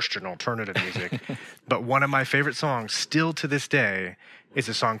Christian alternative music, but one of my favorite songs, still to this day, is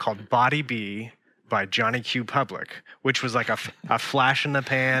a song called "Body Be" by Johnny Q. Public, which was like a flash in the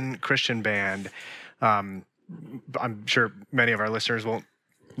pan Christian band. I'm sure many of our listeners won't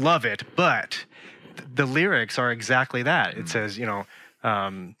love it, but the lyrics are exactly that. It says,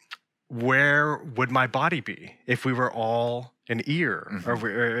 where would my body be if we were all an ear, or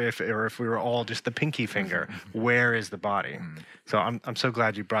if we were all just the pinky finger? Where is the body? So I'm so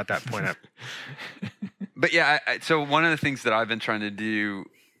glad you brought that point up. But yeah, so one of the things that I've been trying to do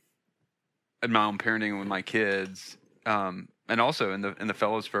in my own parenting with my kids, and also in the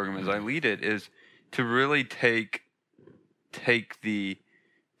fellows program as I lead it, is to really to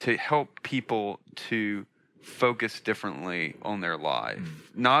help people to focus differently on their life.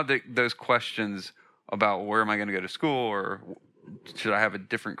 Not that those questions about where am I going to go to school, or should I have a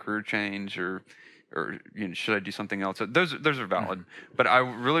different career change, or should I do something else? Those are valid. But I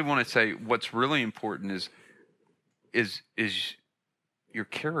really want to say what's really important is your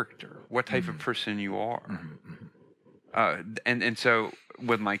character, what type of person you are. And so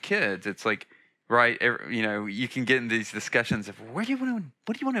with my kids, it's like, right, you can get in these discussions of what do you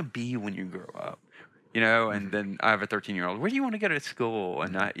want to be when you grow up? And then I have a 13-year-old. Where do you want to go to school?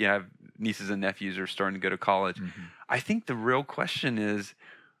 And I have nieces and nephews who are starting to go to college. I think the real question is,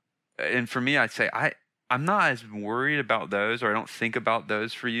 and for me, I'd say I'm not as worried about those, or I don't think about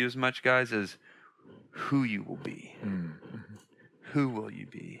those for you as much, guys, as who you will be. Who will you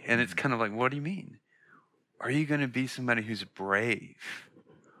be? And it's kind of like, what do you mean? Are you going to be somebody who's brave?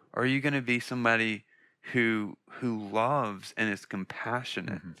 Are you going to be somebody who loves and is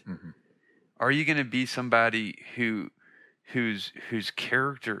compassionate? Are you going to be somebody whose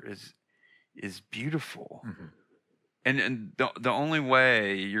character is beautiful? And the only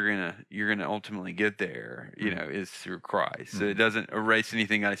way you're gonna ultimately get there, is through Christ. So it doesn't erase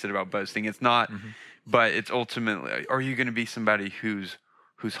anything I said about boasting. It's not, but it's ultimately, are you going to be somebody who's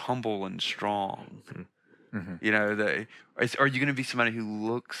humble and strong? Are you going to be somebody who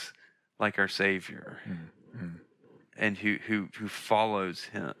looks like our Savior, and who follows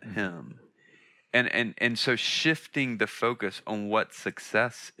him? And so shifting the focus on what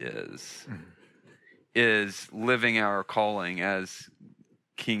success is living our calling as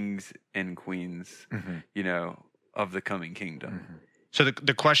kings and queens, of the coming kingdom. So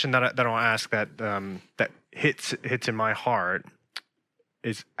the question that I'll ask that hits in my heart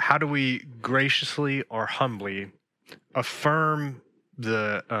is, how do we graciously or humbly affirm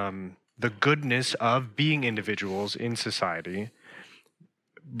the goodness of being individuals in society,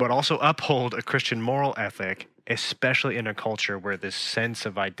 but also uphold a Christian moral ethic, especially in a culture where this sense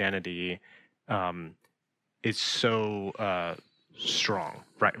of identity is so strong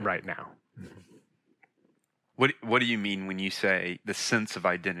right now? What do you mean when you say the sense of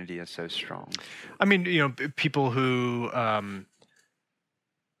identity is so strong? I mean, people who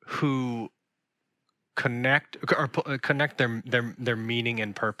connect their meaning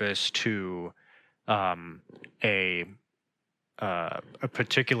and purpose to a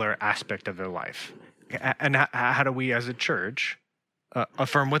particular aspect of their life, and how do we as a church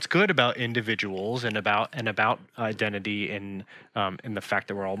affirm what's good about individuals and about identity in the fact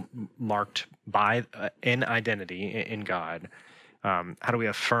that we're all marked by in identity in God? How do we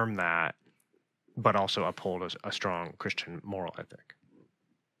affirm that, but also uphold a strong Christian moral ethic?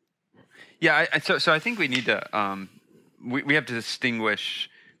 Yeah, so I think we need to we have to distinguish.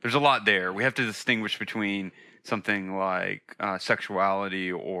 There's a lot there. We have to distinguish between something like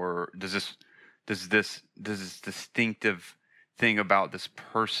sexuality, or does this distinctive thing about this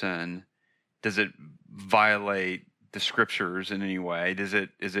person, does it violate the scriptures in any way? Is it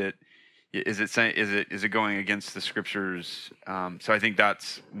going against the scriptures? So I think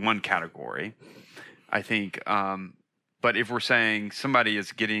that's one category. I think, but if we're saying somebody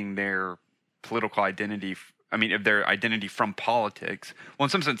is getting their political identity, if their identity from politics, well, in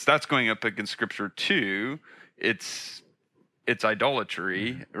some sense, that's going up against scripture too. It's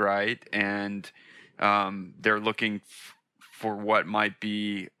idolatry, right? And they're looking for what might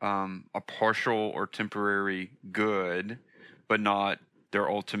be a partial or temporary good, but not their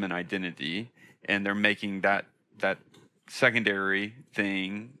ultimate identity, and they're making that secondary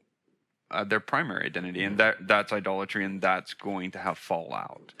thing their primary identity, and that's idolatry, and that's going to have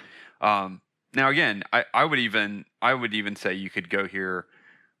fallout. Now, again, I would even say you could go here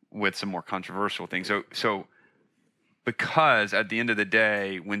with some more controversial things. So because at the end of the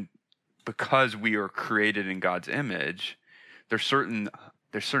day, because we are created in God's image, there's certain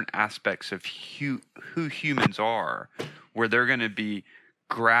aspects of who humans are where they're going to be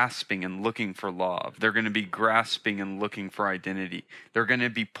grasping and looking for love. They're going to be grasping and looking for identity. They're going to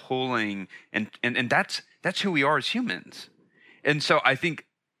be pulling, and that's who we are as humans. And so I think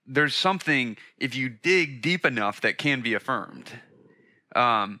there's something, if you dig deep enough, that can be affirmed.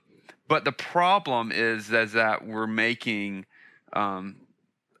 But the problem is that we're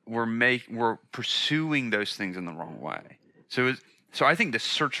pursuing those things in the wrong way. So I think the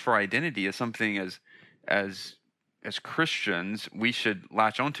search for identity is something as Christians we should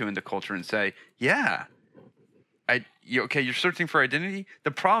latch onto in the culture and say, yeah, you're searching for identity.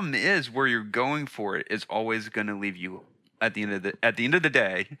 The problem is where you're going for it is always going to leave you at the end of the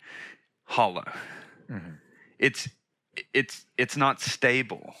day hollow. Mm-hmm. It's not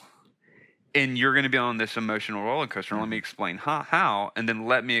stable. And you're going to be on this emotional roller coaster. Let me explain how, and then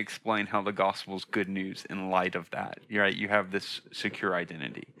let me explain how the gospel is good news in light of that. Right? You have this secure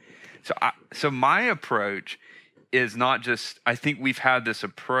identity. So my approach is not just. I think we've had this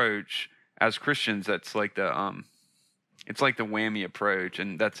approach as Christians that's like it's like the whammy approach,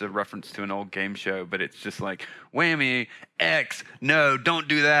 and that's a reference to an old game show. But it's just like whammy, X, no, don't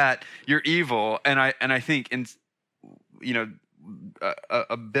do that. You're evil. And I think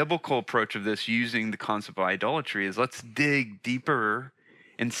a biblical approach of this, using the concept of idolatry, is let's dig deeper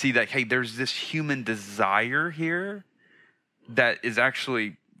and see that, hey, there's this human desire here that is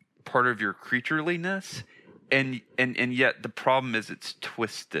actually part of your creatureliness, and yet the problem is it's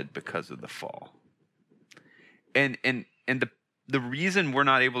twisted because of the fall. And the reason we're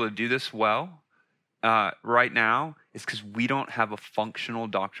not able to do this well right now is because we don't have a functional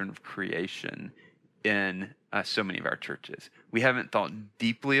doctrine of creation in so many of our churches. We haven't thought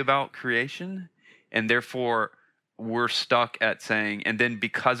deeply about creation, and therefore we're stuck at saying, and then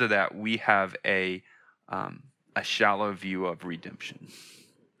because of that, we have a shallow view of redemption,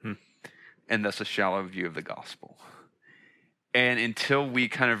 and thus a shallow view of the gospel. And until we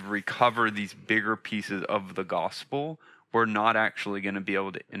kind of recover these bigger pieces of the gospel, we're not actually going to be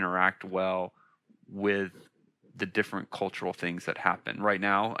able to interact well with the different cultural things that happen. Right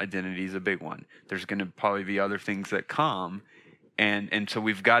now, identity is a big one. There's going to probably be other things that come. And so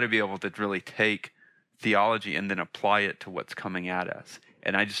we've got to be able to really take theology and then apply it to what's coming at us.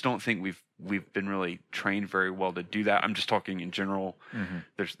 And I just don't think we've been really trained very well to do that. I'm just talking in general. Mm-hmm.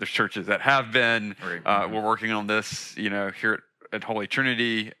 There's churches that have been. Right. We're working on this, here at Holy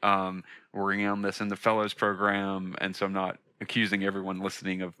Trinity. We're working on this in the Fellows program. And so I'm not accusing everyone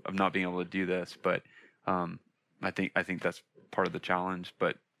listening of not being able to do this, but I think that's part of the challenge,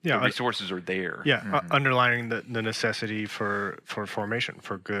 but the resources are there. Yeah, mm-hmm. Underlining the necessity for formation,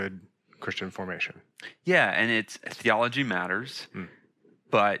 for good Christian formation. Yeah, and theology matters,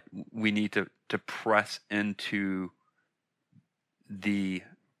 but we need to press into the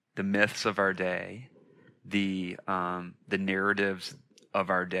myths of our day, the narratives of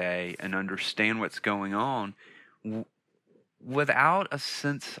our day, and understand what's going on without a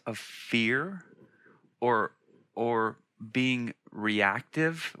sense of fear or being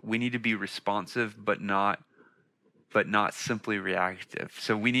reactive. We need to be responsive, but not simply reactive.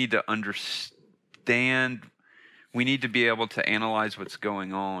 So we need to understand. We need to be able to analyze what's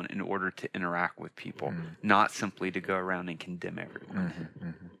going on in order to interact with people, not simply to go around and condemn everyone.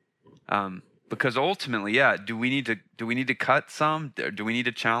 Mm-hmm. Because ultimately, do we need to cut some? Do we need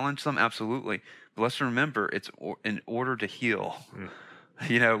to challenge some? Absolutely. But let's remember, it's in order to heal.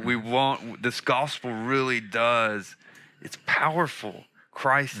 We want, this gospel really does. It's powerful.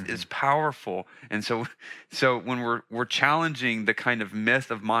 Christ is powerful. And so when we're challenging the kind of myth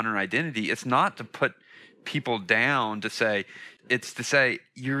of modern identity, it's not to put people down, it's to say,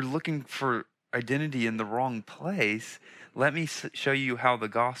 you're looking for identity in the wrong place. Let me show you how the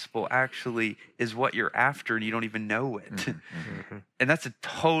gospel actually is what you're after, and you don't even know it. Mm-hmm. And that's a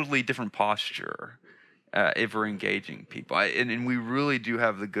totally different posture. If we're engaging people, and we really do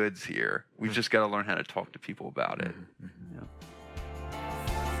have the goods here. We've just got to learn how to talk to people about it. Mm-hmm.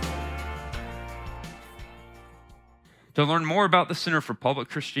 To learn more about the Center for Public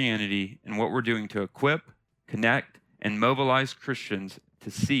Christianity and what we're doing to equip, connect, and mobilize Christians to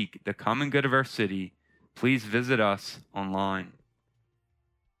seek the common good of our city, please visit us online.